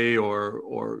that day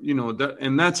or you know, that,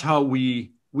 and that's how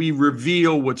we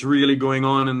reveal what's really going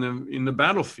on in the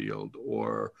battlefield.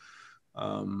 Or,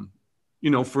 you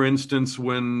know, for instance,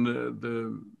 when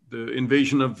the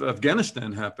invasion of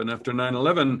Afghanistan happened after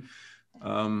 9/11,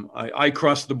 I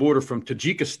crossed the border from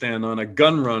Tajikistan on a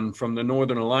gun run from the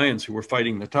Northern Alliance who were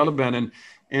fighting the Taliban.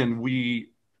 And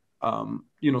we,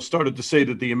 you know, started to say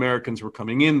that the Americans were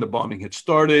coming in, the bombing had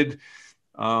started.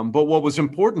 But what was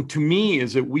important to me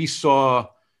is that we saw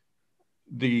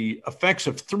the effects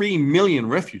of 3 million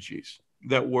refugees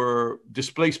that were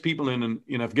displaced people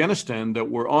in Afghanistan that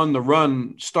were on the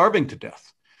run, starving to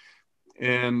death.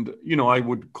 And, you know, I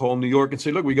would call New York and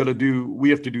say, look, we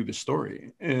have to do this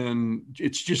story. And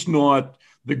it's just not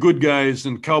the good guys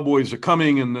and cowboys are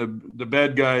coming and the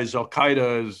bad guys, Al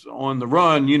Qaeda is on the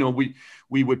run. You know,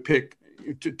 we would pick,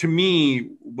 to me,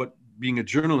 what being a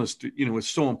journalist, you know, is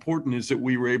so important is that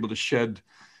we were able to shed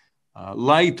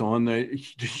light on the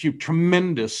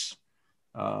tremendous,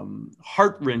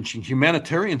 heart-wrenching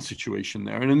humanitarian situation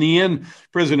there. And in the end,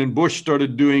 President Bush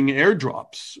started doing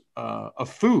airdrops of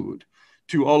food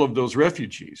to all of those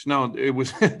refugees. Now, it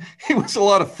was a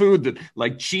lot of food that,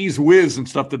 like Cheese Whiz and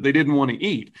stuff, that they didn't want to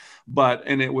eat,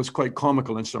 and it was quite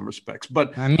comical in some respects.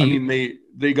 But I mean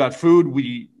they got food.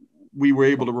 We were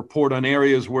able to report on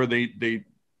areas where they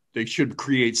should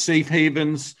create safe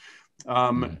havens,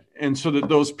 and so that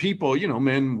those people, you know,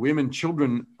 men, women,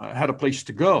 children, had a place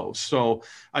to go. So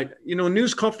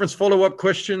news conference follow-up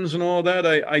questions and all that.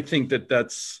 I think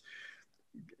that's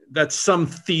some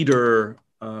theater.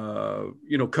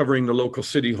 You know, covering the local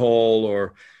city hall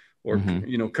or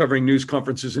you know, covering news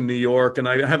conferences in New York. And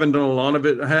I haven't done a lot of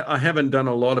it. I haven't done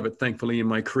a lot of it, thankfully, in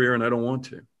my career, and I don't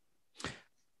want to.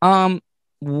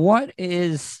 What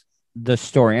is the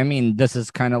story? I mean, this is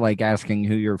kind of like asking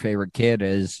who your favorite kid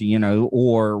is, you know,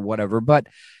 or whatever, but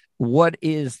what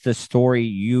is the story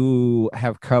you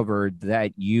have covered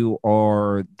that you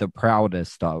are the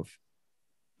proudest of?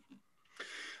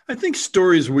 I think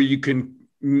stories where you can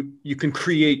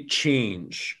create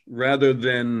change rather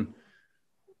than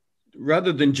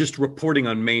just reporting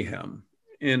on mayhem.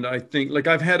 And I think, like,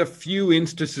 I've had a few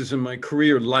instances in my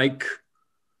career, like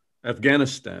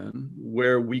Afghanistan,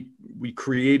 where we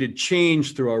created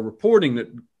change through our reporting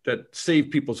that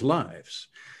saved people's lives.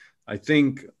 I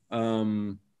think,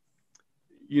 you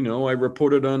know, I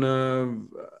reported on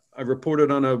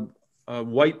a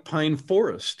white pine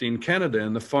forest in Canada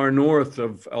in the far north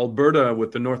of Alberta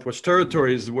with the Northwest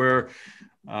Territories, where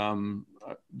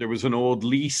there was an old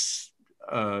lease.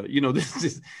 You know,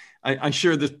 I'm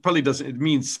sure this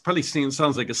probably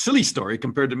sounds like a silly story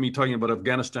compared to me talking about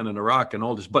Afghanistan and Iraq and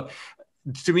all this. But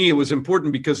to me, it was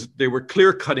important because they were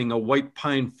clear cutting a white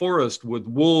pine forest with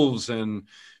wolves and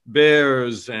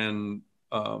bears and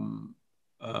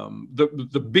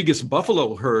the biggest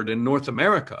buffalo herd in North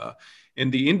America. And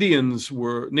the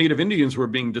Native Indians were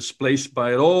being displaced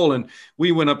by it all. And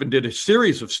we went up and did a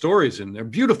series of stories in there,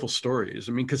 beautiful stories.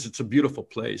 I mean, because it's a beautiful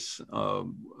place,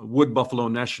 Wood Buffalo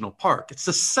National Park. It's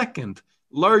the second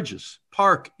largest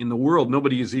park in the world.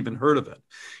 Nobody has even heard of it.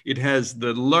 It has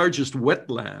the largest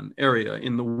wetland area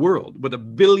in the world with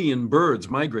 1 billion birds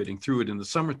migrating through it in the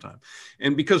summertime.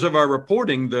 And because of our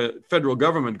reporting, the federal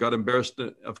government got embarrassed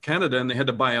of Canada and they had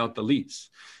to buy out the lease.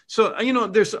 So, you know,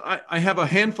 I have a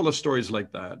handful of stories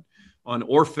like that on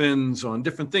orphans, on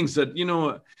different things that, you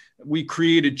know, we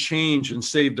created change and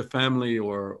saved a family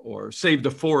or saved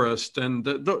a forest. And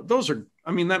those are,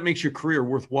 I mean, that makes your career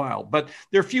worthwhile, but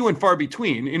they're few and far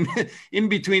between. In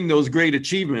between those great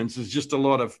achievements is just a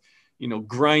lot of, you know,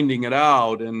 grinding it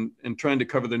out and trying to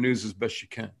cover the news as best you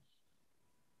can.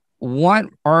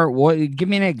 Give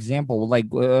me an example, like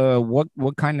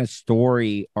what kind of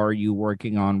story are you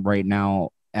working on right now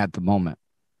at the moment?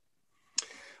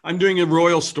 I'm doing a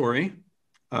royal story,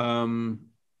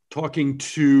 talking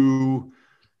to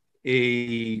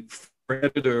a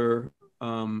editor.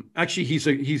 Actually,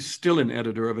 he's still an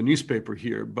editor of a newspaper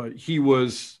here, but he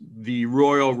was the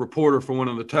royal reporter for one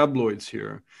of the tabloids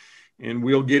here. And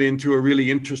we'll get into a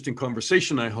really interesting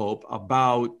conversation, I hope,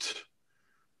 about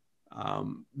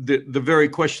the very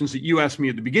questions that you asked me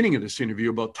at the beginning of this interview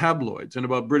about tabloids and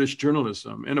about British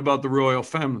journalism and about the royal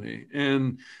family.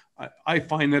 And I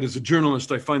find that as a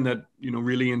journalist, I find that,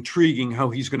 really intriguing how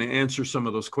he's going to answer some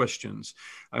of those questions.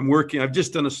 I've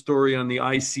just done a story on the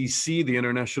ICC, the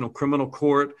International Criminal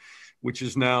Court, which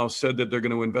has now said that they're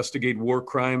going to investigate war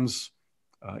crimes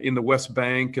in the West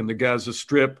Bank and the Gaza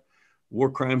Strip, war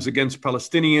crimes against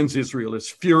Palestinians. Israel is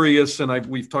furious. And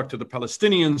we've talked to the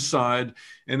Palestinian side,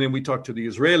 and then we talked to the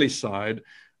Israeli side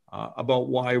about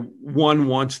why one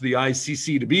wants the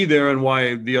ICC to be there and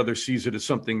why the other sees it as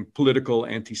something political,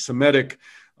 anti-Semitic,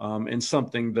 and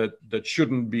something that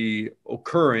shouldn't be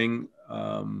occurring.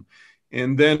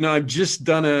 And then I've just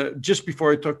just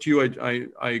before I talked to you,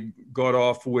 I got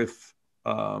off with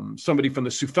somebody from the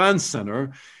Sufan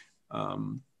Center,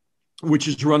 which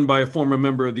is run by a former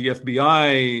member of the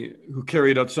FBI who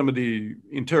carried out some of the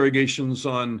interrogations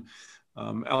on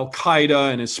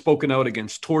Al-Qaeda and has spoken out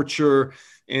against torture.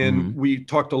 And we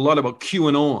talked a lot about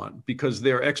QAnon because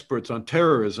they're experts on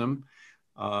terrorism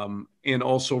and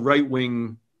also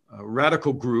right-wing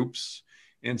radical groups.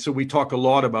 And so we talk a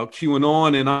lot about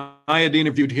QAnon, and I had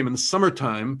interviewed him in the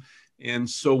summertime. And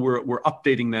so we're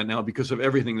updating that now because of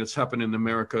everything that's happened in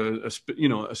America,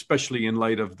 especially in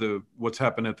light of what's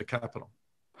happened at the Capitol.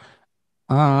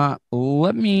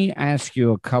 Let me ask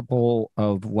you a couple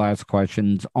of last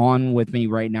questions. On with me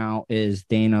right now is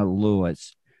Dana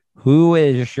Lewis. Who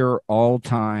is your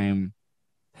all-time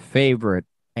favorite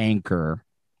anchor?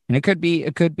 And it could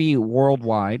be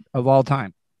worldwide of all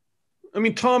time. I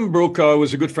mean, Tom Brokaw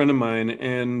was a good friend of mine,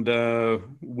 and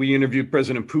we interviewed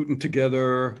President Putin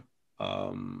together.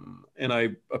 And I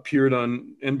appeared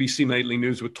on NBC Nightly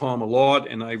News with Tom a lot,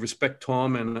 and I respect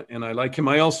Tom and I like him.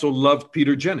 I also loved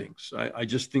Peter Jennings. I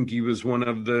just think he was one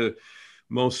of the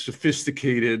most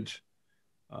sophisticated,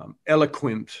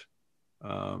 eloquent,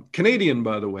 Canadian,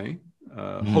 by the way,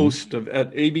 host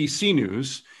at ABC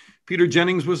News. Peter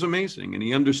Jennings was amazing, and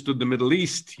he understood the Middle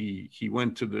East. He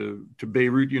went to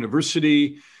Beirut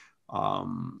University.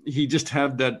 He just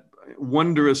had that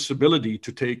wondrous ability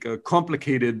to take a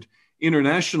complicated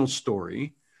international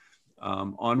story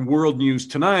on World News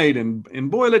Tonight and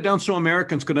boil it down so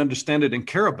Americans could understand it and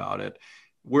care about it.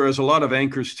 Whereas a lot of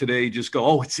anchors today just go,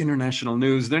 oh, it's international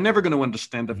news. They're never going to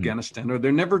understand Afghanistan, or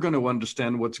they're never going to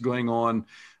understand what's going on,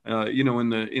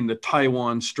 in the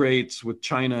Taiwan Straits with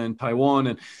China and Taiwan.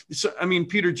 And so, I mean,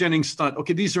 Peter Jennings thought,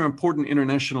 okay, these are important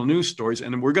international news stories,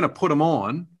 and we're going to put them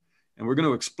on, and we're going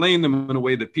to explain them in a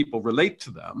way that people relate to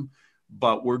them.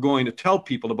 But we're going to tell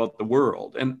people about the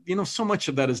world. And, so much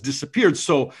of that has disappeared.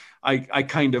 So I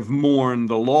kind of mourn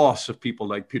the loss of people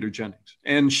like Peter Jennings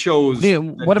and shows.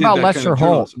 What about Lester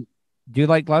Holt? Do you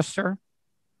like Lester?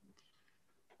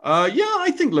 Yeah,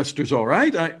 I think Lester's all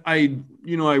right. I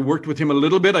worked with him a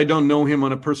little bit. I don't know him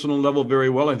on a personal level very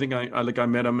well. I think I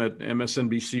met him at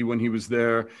MSNBC when he was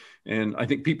there. And I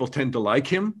think people tend to like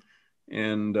him.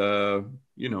 And, I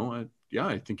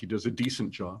think he does a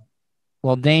decent job.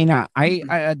 Well, Dana,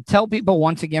 I tell people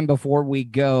once again before we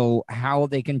go how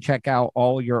they can check out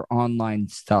all your online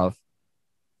stuff.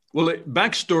 Well,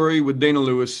 Backstory with Dana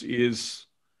Lewis is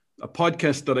a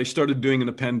podcast that I started doing in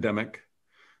the pandemic.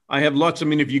 I have lots. I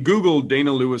mean, if you Google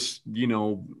Dana Lewis,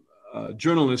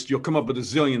 journalist, you'll come up with a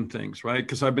zillion things, right?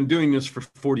 Because I've been doing this for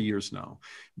 40 years now.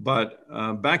 But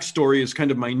Backstory is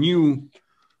kind of my new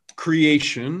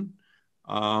creation.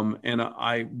 And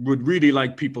I would really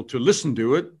like people to listen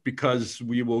to it because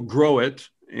we will grow it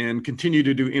and continue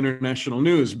to do international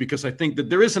news because I think that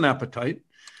there is an appetite.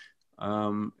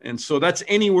 And so that's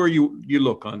anywhere you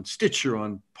look, on Stitcher,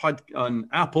 on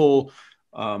Apple,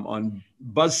 on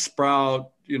Buzzsprout,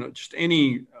 just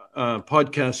any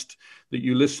podcast that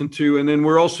you listen to. And then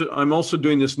I'm also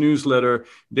doing this newsletter,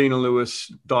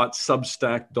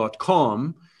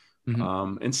 danalewis.substack.com.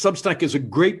 And Substack is a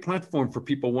great platform for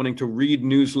people wanting to read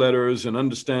newsletters and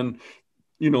understand,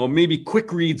 maybe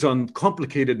quick reads on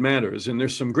complicated matters. And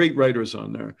there's some great writers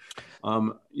on there.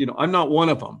 I'm not one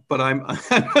of them, but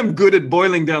I'm good at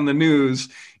boiling down the news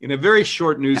in a very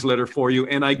short newsletter for you.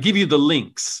 And I give you the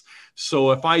links.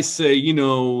 So if I say,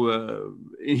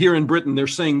 here in Britain, they're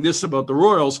saying this about the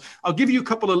Royals, I'll give you a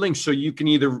couple of links so you can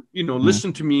either,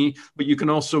 listen to me, but you can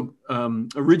also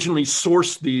originally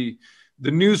source the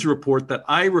news report that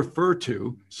I refer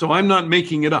to. So I'm not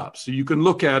making it up. So you can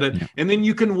look at it and then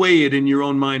you can weigh it in your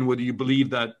own mind, whether you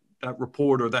believe that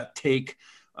report or that take.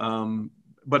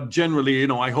 But generally,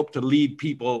 I hope to lead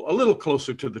people a little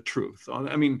closer to the truth.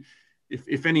 I mean,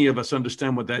 if any of us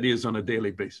understand what that is on a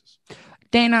daily basis.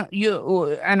 Dana,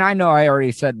 and I know I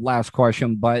already said last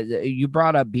question, but you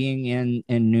brought up being in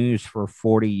news for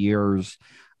 40 years.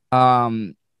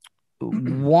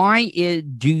 Why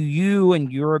do you,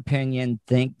 in your opinion,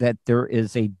 think that there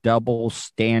is a double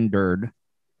standard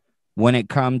when it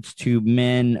comes to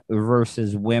men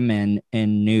versus women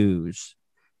in news,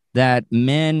 that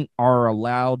men are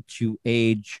allowed to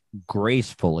age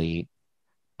gracefully,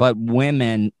 but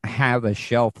women have a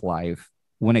shelf life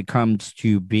when it comes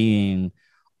to being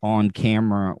on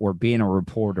camera or being a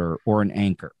reporter or an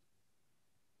anchor?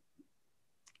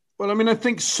 Well, I mean, I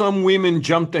think some women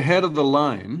jumped ahead of the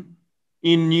line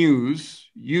in news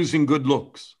using good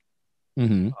looks.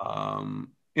 And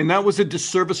that was a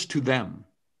disservice to them,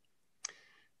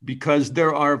 because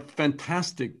there are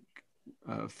fantastic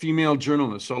female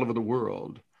journalists all over the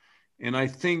world. And I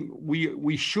think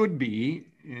we should be,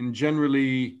 and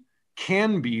generally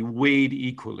can be, weighed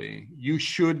equally. You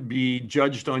should be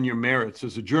judged on your merits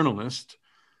as a journalist,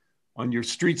 on your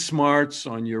street smarts,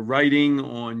 on your writing,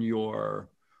 on your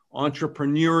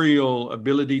entrepreneurial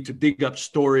ability to dig up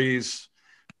stories.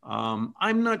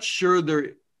 I'm not sure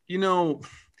there,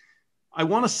 I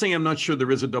want to say I'm not sure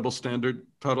there is a double standard,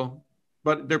 Tuddle,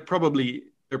 but there probably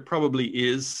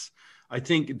is. I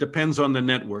think it depends on the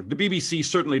network. The BBC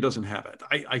certainly doesn't have it.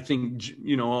 I think,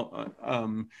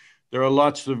 there are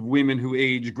lots of women who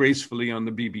age gracefully on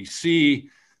the BBC.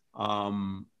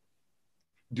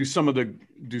 Do some of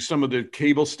the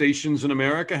cable stations in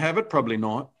America have it? Probably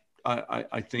not.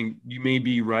 I think you may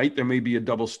be right. There may be a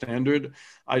double standard.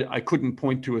 I couldn't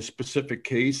point to a specific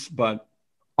case, but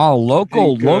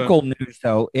local news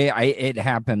though, it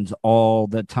happens all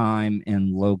the time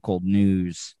in local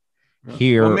news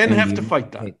here. Well, men have to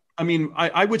fight that. I mean,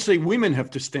 I would say women have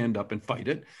to stand up and fight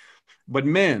it, but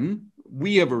men,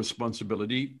 we have a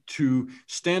responsibility to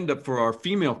stand up for our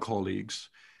female colleagues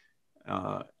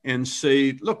and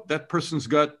say, look, that person's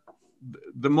got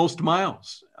the most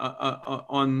miles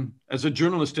on as a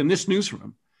journalist in this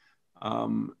newsroom.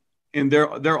 And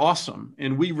they're awesome,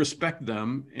 and we respect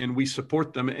them and we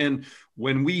support them. And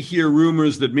when we hear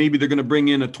rumors that maybe they're going to bring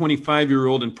in a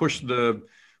 25-year-old and push the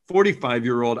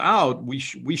 45-year-old out, we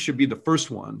should be the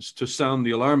first ones to sound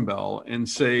the alarm bell and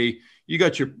say, you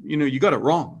got it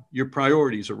wrong. Your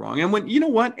priorities are wrong. And when, you know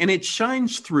what? And it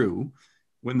shines through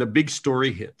when the big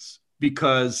story hits,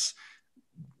 because,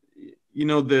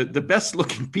 the best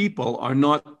looking people are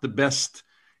not the best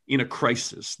in a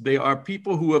crisis. They are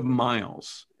people who have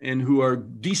miles and who are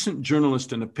decent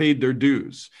journalists and have paid their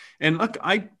dues. And look,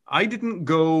 I didn't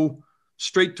go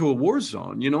straight to a war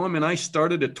zone. I mean, I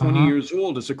started at 20 years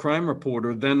old as a crime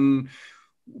reporter, then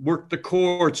worked the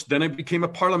courts. Then I became a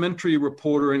parliamentary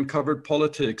reporter and covered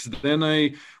politics. Then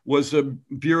I was a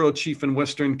bureau chief in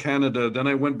Western Canada. Then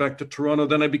I went back to Toronto.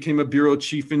 Then I became a bureau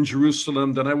chief in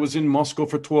Jerusalem. Then I was in Moscow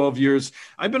for 12 years.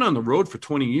 I've been on the road for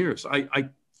 20 years. I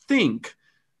think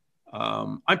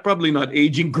I'm probably not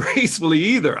aging gracefully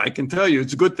either. I can tell you,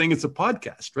 it's a good thing it's a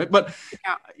podcast, right? But,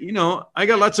 I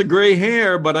got lots of gray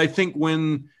hair, but I think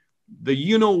when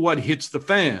the what hits the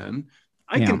fan,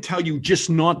 I can tell you just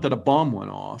not that a bomb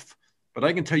went off, but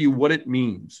I can tell you what it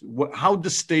means, how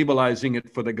destabilizing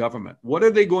it for the government. What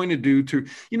are they going to do to,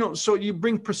 so you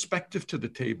bring perspective to the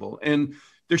table, and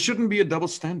there shouldn't be a double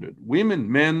standard. Women,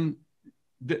 men,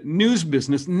 the news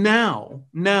business now,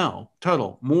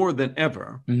 Tuddle, more than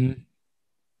ever,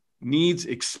 needs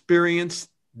experienced,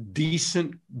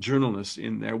 decent journalists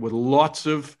in there with lots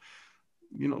of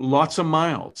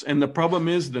miles. And the problem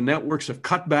is the networks have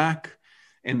cut back,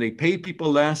 and they pay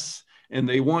people less, and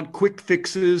they want quick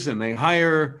fixes, and they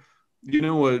hire,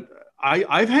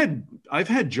 I've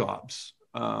had jobs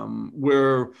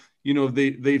where,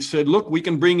 they've said, look, we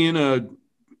can bring in a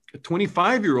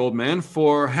 25-year-old man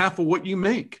for half of what you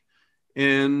make.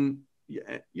 And,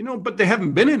 but they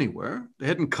haven't been anywhere. They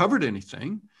hadn't covered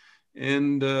anything.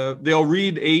 And they'll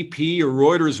read AP or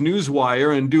Reuters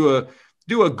Newswire and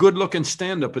do a good looking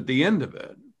stand-up at the end of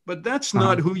it. But that's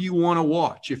not who you want to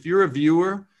watch. If you're a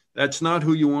viewer, that's not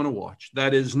who you want to watch.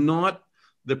 That is not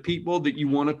the people that you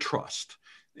want to trust.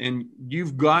 And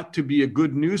you've got to be a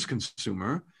good news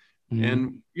consumer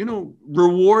and,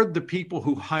 reward the people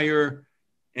who hire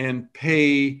and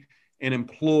pay and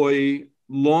employ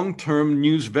long-term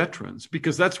news veterans,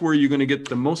 because that's where you're going to get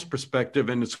the most perspective,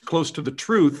 and it's close to the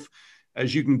truth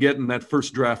as you can get in that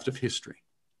first draft of history.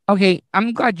 Okay,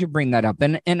 I'm glad you bring that up.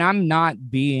 And I'm not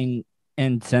being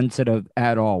insensitive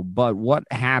at all, but what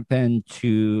happened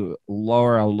to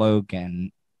Laura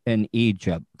Logan in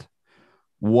Egypt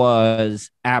was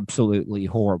absolutely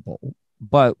horrible.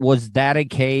 But was that a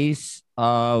case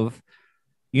of,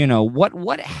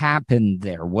 what happened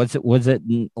there? Was it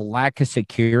lack of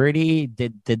security?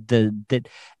 Did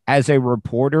as a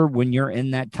reporter, when you're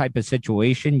in that type of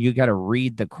situation, you got to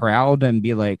read the crowd and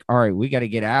be like, all right, we got to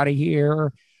get out of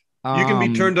here? You can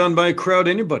be turned on by a crowd,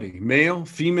 anybody, male,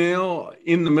 female,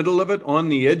 in the middle of it, on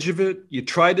the edge of it. You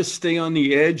try to stay on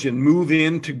the edge and move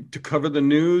in to cover the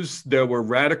news. There were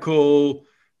radical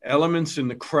elements in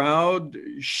the crowd.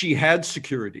 She had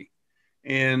security,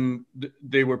 and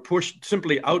they were pushed,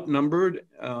 simply outnumbered.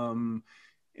 And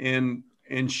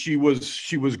she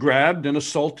was grabbed and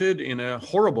assaulted in a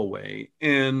horrible way.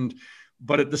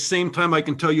 But at the same time, I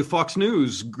can tell you, Fox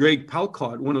News, Greg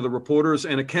Palcott, one of the reporters,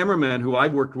 and a cameraman who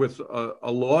I've worked with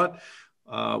a lot,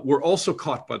 were also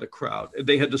caught by the crowd.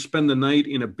 They had to spend the night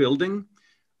in a building,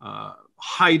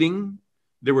 hiding.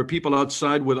 There were people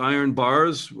outside with iron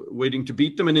bars waiting to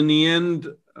beat them. And in the end,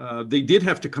 they did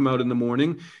have to come out in the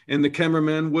morning, and the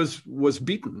cameraman was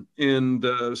beaten and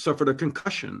suffered a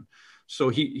concussion. So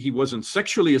he wasn't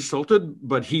sexually assaulted,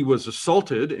 but he was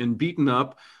assaulted and beaten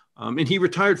up. And he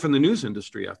retired from the news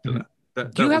industry after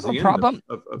that. Do you have a problem?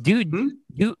 Do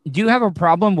you have a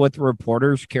problem with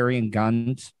reporters carrying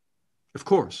guns? Of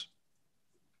course,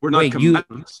 we're not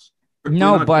combatants.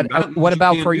 What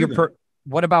about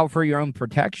for your own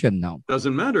protection, though?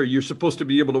 Doesn't matter. You're supposed to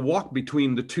be able to walk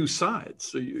between the two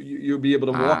sides. So you'll be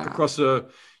able to walk across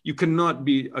you cannot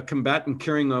be a combatant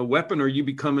carrying a weapon, or you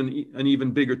become an even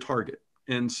bigger target.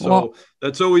 And so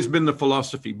that's always been the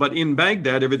philosophy. But in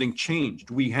Baghdad, everything changed.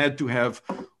 We had to have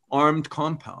armed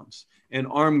compounds and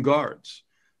armed guards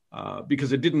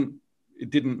because it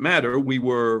didn't matter. We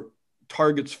were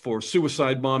targets for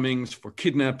suicide bombings, for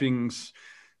kidnappings.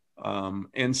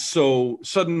 And so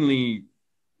suddenly,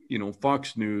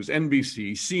 Fox News,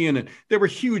 NBC, CNN, there were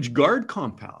huge guard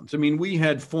compounds. I mean, we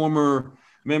had former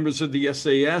members of the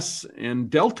SAS and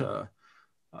Delta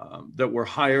that were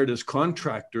hired as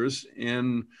contractors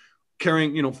and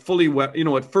carrying,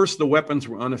 at first the weapons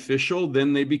were unofficial,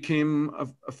 then they became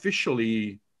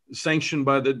officially sanctioned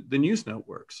by the news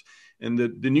networks. And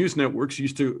the news networks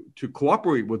used to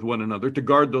cooperate with one another to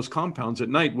guard those compounds at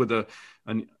night with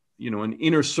an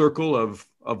inner circle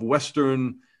of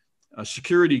Western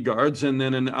security guards and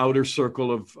then an outer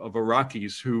circle of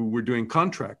Iraqis who were doing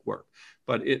contract work.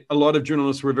 But a lot of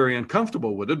journalists were very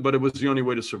uncomfortable with it, but it was the only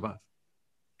way to survive.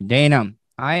 Dana,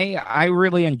 I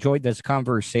really enjoyed this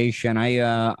conversation.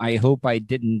 I hope I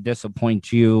didn't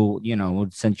disappoint you,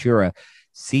 since you're a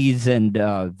seasoned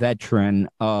veteran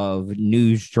of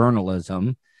news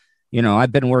journalism.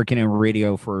 I've been working in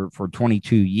radio for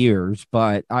 22 years,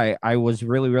 but I was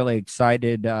really, really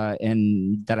excited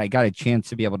and that I got a chance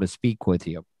to be able to speak with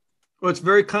you. Well, it's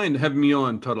very kind to have me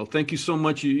on, Tuddle. Thank you so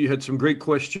much. You had some great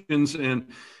questions, and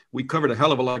we covered a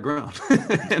hell of a lot of ground,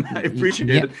 and I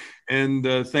appreciate it. And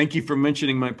thank you for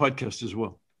mentioning my podcast as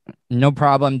well. No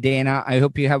problem, Dana. I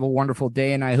hope you have a wonderful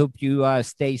day, and I hope you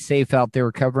stay safe out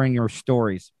there covering your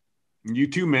stories. You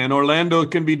too, man. Orlando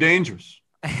can be dangerous.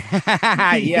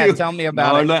 Yeah, tell me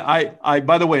about it. I,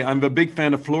 by the way, I'm a big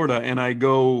fan of Florida, and I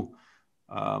go.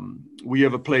 We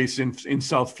have a place in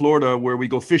South Florida where we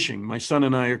go fishing. My son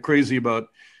and I are crazy about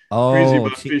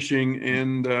fishing,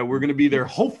 and we're going to be there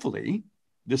hopefully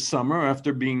this summer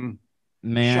after being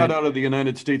shut out of the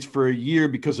United States for a year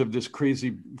because of this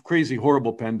crazy,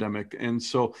 horrible pandemic. And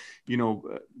so,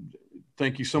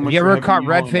 thank you so much. Have you ever caught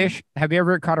redfish? Have you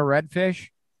ever caught a redfish?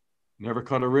 Never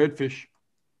caught a redfish.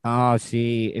 Oh,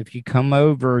 see, if you come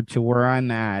over to where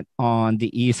I'm at on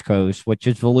the East Coast, which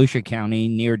is Volusia County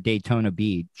near Daytona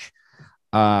Beach,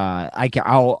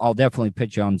 I'll definitely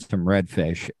pitch you on some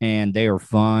redfish, and they are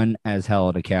fun as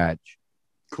hell to catch.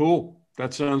 Cool.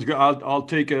 That sounds good. I'll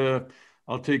take a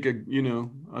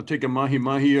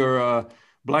mahi or a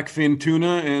blackfin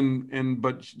tuna,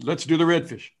 but let's do the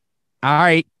redfish. All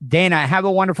right, Dana, have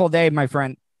a wonderful day, my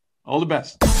friend. All the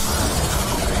best.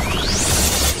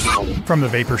 From the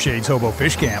Vapor Shades Hobo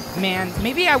Fish Camp. Man,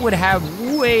 maybe I would have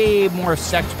way more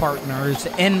sex partners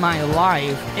in my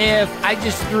life if I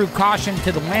just threw caution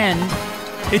to the wind.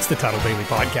 It's the Tuddle Daily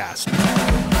Podcast.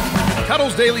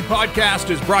 Tuddle's Daily Podcast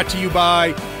is brought to you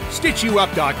by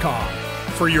StitchYouUp.com.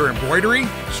 For your embroidery,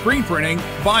 screen printing,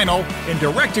 vinyl, and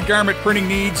direct-to-garment printing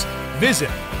needs, visit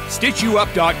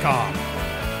StitchYouUp.com.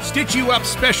 Stitch You Up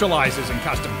specializes in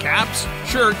custom caps,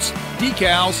 shirts,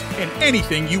 decals, and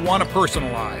anything you want to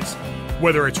personalize.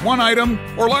 Whether it's one item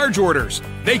or large orders,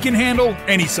 they can handle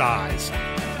any size.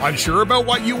 Unsure about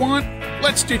what you want?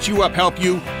 Let Stitch You Up help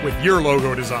you with your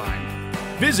logo design.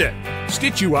 Visit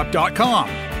StitchYouUp.com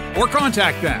or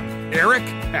contact them, Eric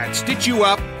at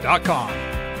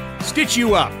StitchYouUp.com. Stitch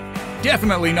You Up.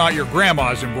 Definitely not your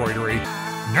grandma's embroidery.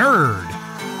 Nerd.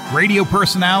 Radio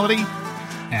personality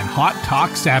and hot talk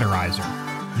satirizer.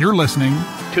 You're listening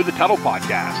to the Tuddle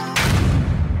Podcast.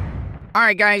 All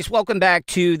right, guys, welcome back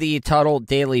to the Tuddle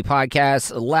Daily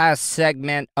Podcast, last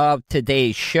segment of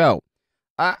today's show.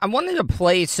 I wanted to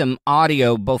play some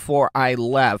audio before I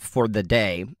left for the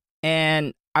day,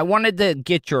 and I wanted to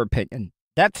get your opinion.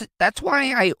 That's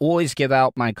why I always give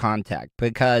out my contact,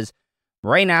 because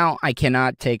right now I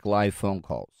cannot take live phone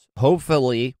calls.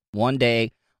 Hopefully, one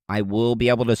day I will be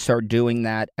able to start doing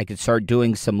that. I can start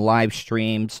doing some live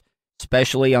streams,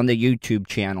 especially on the YouTube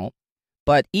channel.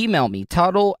 But email me,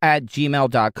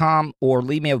 Tuddle@gmail.com, or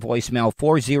leave me a voicemail,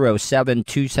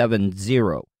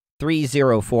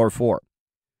 407-270-3044.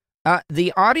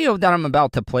 The audio that I'm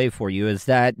about to play for you is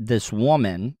that this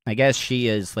woman, I guess she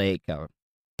is like a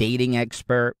dating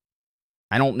expert.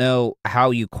 I don't know how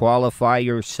you qualify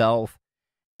yourself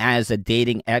as a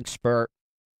dating expert,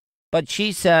 but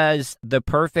she says the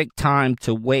perfect time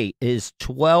to wait is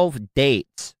 12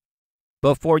 dates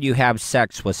before you have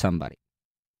sex with somebody.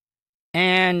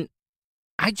 And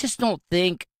I just don't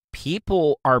think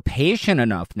people are patient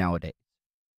enough nowadays.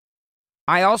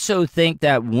 I also think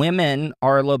that women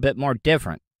are a little bit more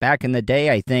different. Back in the day,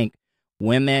 I think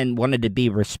women wanted to be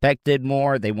respected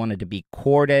more. They wanted to be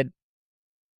courted.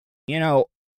 You know,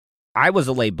 I was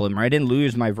a late bloomer. I didn't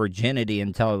lose my virginity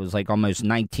until I was like almost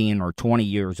 19 or 20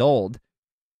 years old.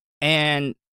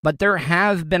 But there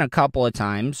have been a couple of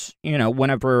times, you know,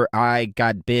 whenever I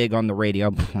got big on the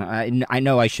radio. I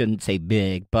know I shouldn't say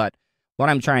big, but what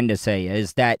I'm trying to say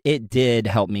is that it did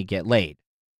help me get laid.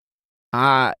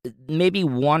 Maybe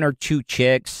one or two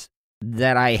chicks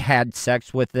that I had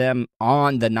sex with them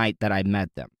on the night that I met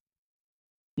them.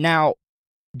 Now,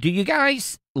 do you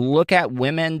guys look at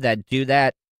women that do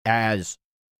that as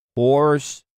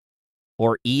whores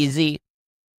or easy?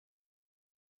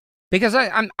 Because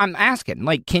I'm asking,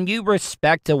 like, can you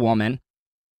respect a woman?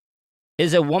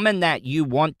 Is a woman that you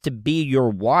want to be your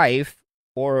wife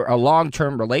or a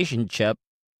long-term relationship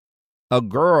a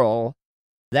girl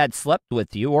that slept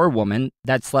with you, or a woman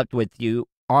that slept with you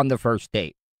on the first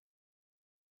date?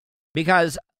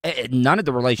 Because none of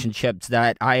the relationships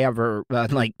that I ever,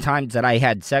 times that I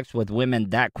had sex with women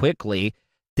that quickly,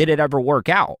 did it ever work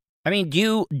out? I mean,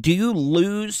 do you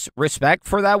lose respect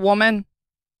for that woman?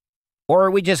 Or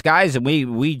are we just guys and we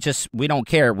don't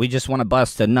care? We just want to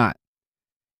bust a nut.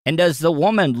 And does the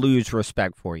woman lose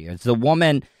respect for you? Is the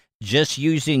woman just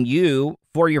using you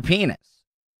for your penis?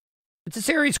 It's a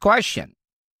serious question.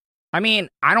 I mean,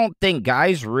 I don't think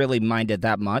guys really mind it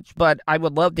that much, but I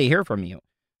would love to hear from you.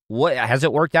 What has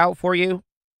it worked out for you?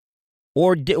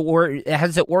 Or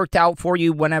has it worked out for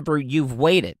you whenever you've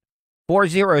waited?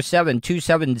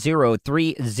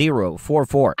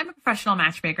 407-270-3044. I'm a professional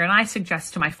matchmaker, and I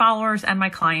suggest to my followers and my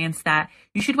clients that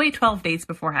you should wait 12 dates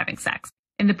before having sex.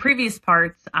 In the previous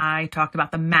parts, I talked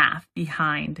about the math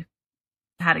behind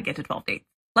how to get to 12 dates.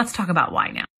 Let's talk about why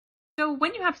now. So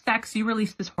when you have sex, you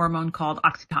release this hormone called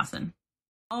oxytocin,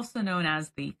 also known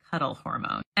as the cuddle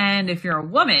hormone. And if you're a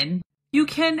woman, you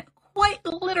can quite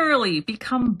literally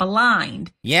become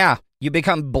blind. Yeah, you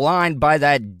become blind by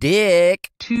that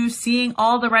dick. To seeing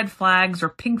all the red flags or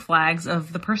pink flags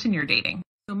of the person you're dating.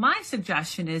 So my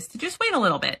suggestion is to just wait a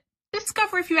little bit.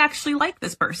 Discover if you actually like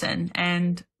this person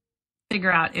and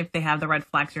figure out if they have the red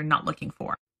flags you're not looking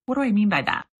for. What do I mean by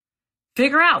that?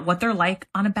 Figure out what they're like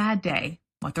on a bad day,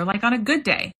 what they're like on a good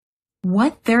day,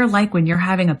 what they're like when you're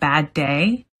having a bad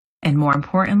day, and more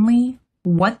importantly,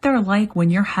 what they're like when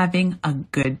you're having a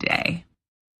good day.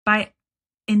 By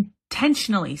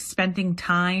intentionally spending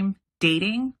time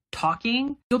dating,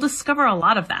 talking, you'll discover a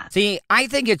lot of that. See, I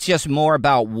think it's just more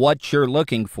about what you're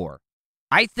looking for.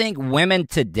 I think women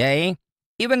today,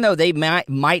 even though they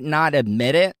might not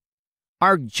admit it,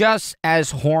 are just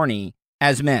as horny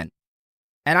as men.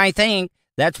 And I think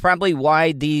that's probably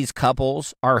why these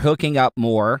couples are hooking up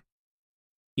more.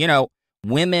 You know,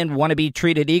 women want to be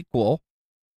treated equal.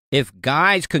 If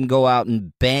guys can go out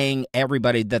and bang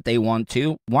everybody that they want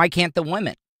to, why can't the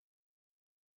women?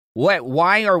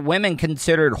 Why are women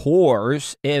considered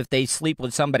whores if they sleep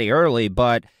with somebody early,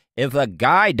 but if a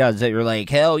guy does it, you're like,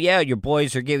 hell yeah, your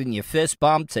boys are giving you fist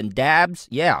bumps and dabs?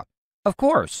 Yeah, of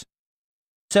course.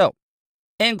 So,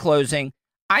 in closing,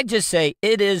 I just say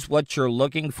it is what you're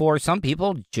looking for. Some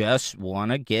people just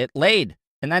want to get laid,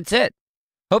 and that's it.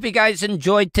 Hope you guys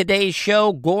enjoyed today's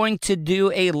show. Going to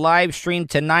do a live stream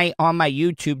tonight on my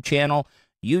YouTube channel,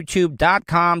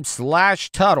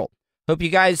 youtube.com/Tuddle. Hope you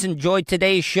guys enjoyed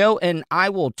today's show, and I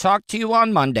will talk to you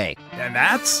on Monday. And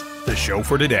that's the show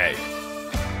for today.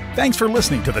 Thanks for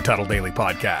listening to the Tuddle Daily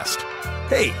Podcast.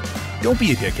 Hey, don't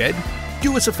be a dickhead.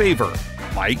 Do us a favor.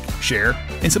 Like, share,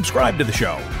 and subscribe to the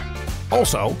show.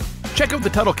 Also, check out the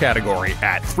Tuddle category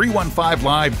at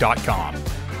 315live.com.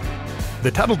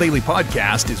 The Tuddle Daily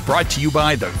Podcast is brought to you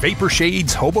by the Vapor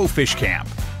Shades Hobo Fish Camp.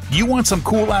 Do you want some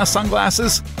cool-ass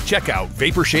sunglasses? Check out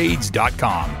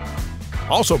vaporshades.com.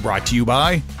 Also brought to you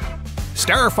by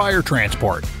Starfire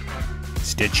Transport,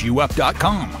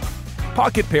 StitchYouUp.com,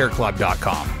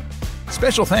 PocketPairClub.com.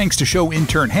 Special thanks to show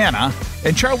intern Hannah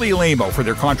and Charlie Alamo for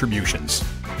their contributions.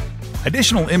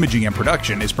 Additional imaging and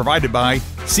production is provided by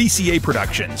CCA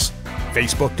Productions.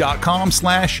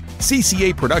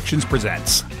 Facebook.com/CCA Productions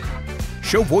Presents.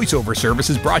 Show voiceover service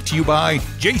is brought to you by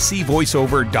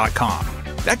JCVoiceover.com.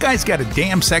 That guy's got a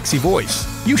damn sexy voice.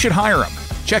 You should hire him.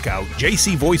 Check out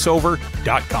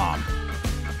JCVoiceover.com.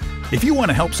 If you want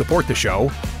to help support the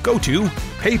show, go to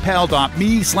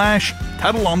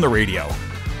paypal.me/Tuddle on the radio.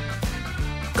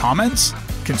 Comments?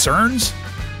 Concerns?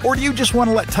 Or do you just want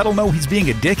to let Tuddle know he's being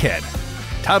a dickhead?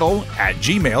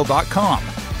 Tuddle@gmail.com.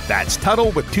 That's Tuddle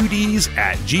with 2 Ds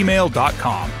at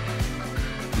gmail.com.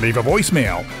 Leave a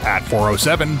voicemail at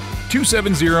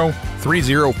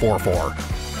 407-270-3044.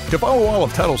 To follow all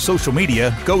of Tuddle's social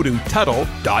media, go to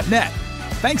Tuddle.net.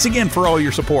 Thanks again for all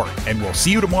your support, and we'll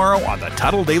see you tomorrow on the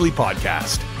Tuddle Daily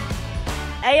Podcast.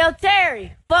 Hey, yo,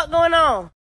 Terry, what going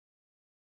on?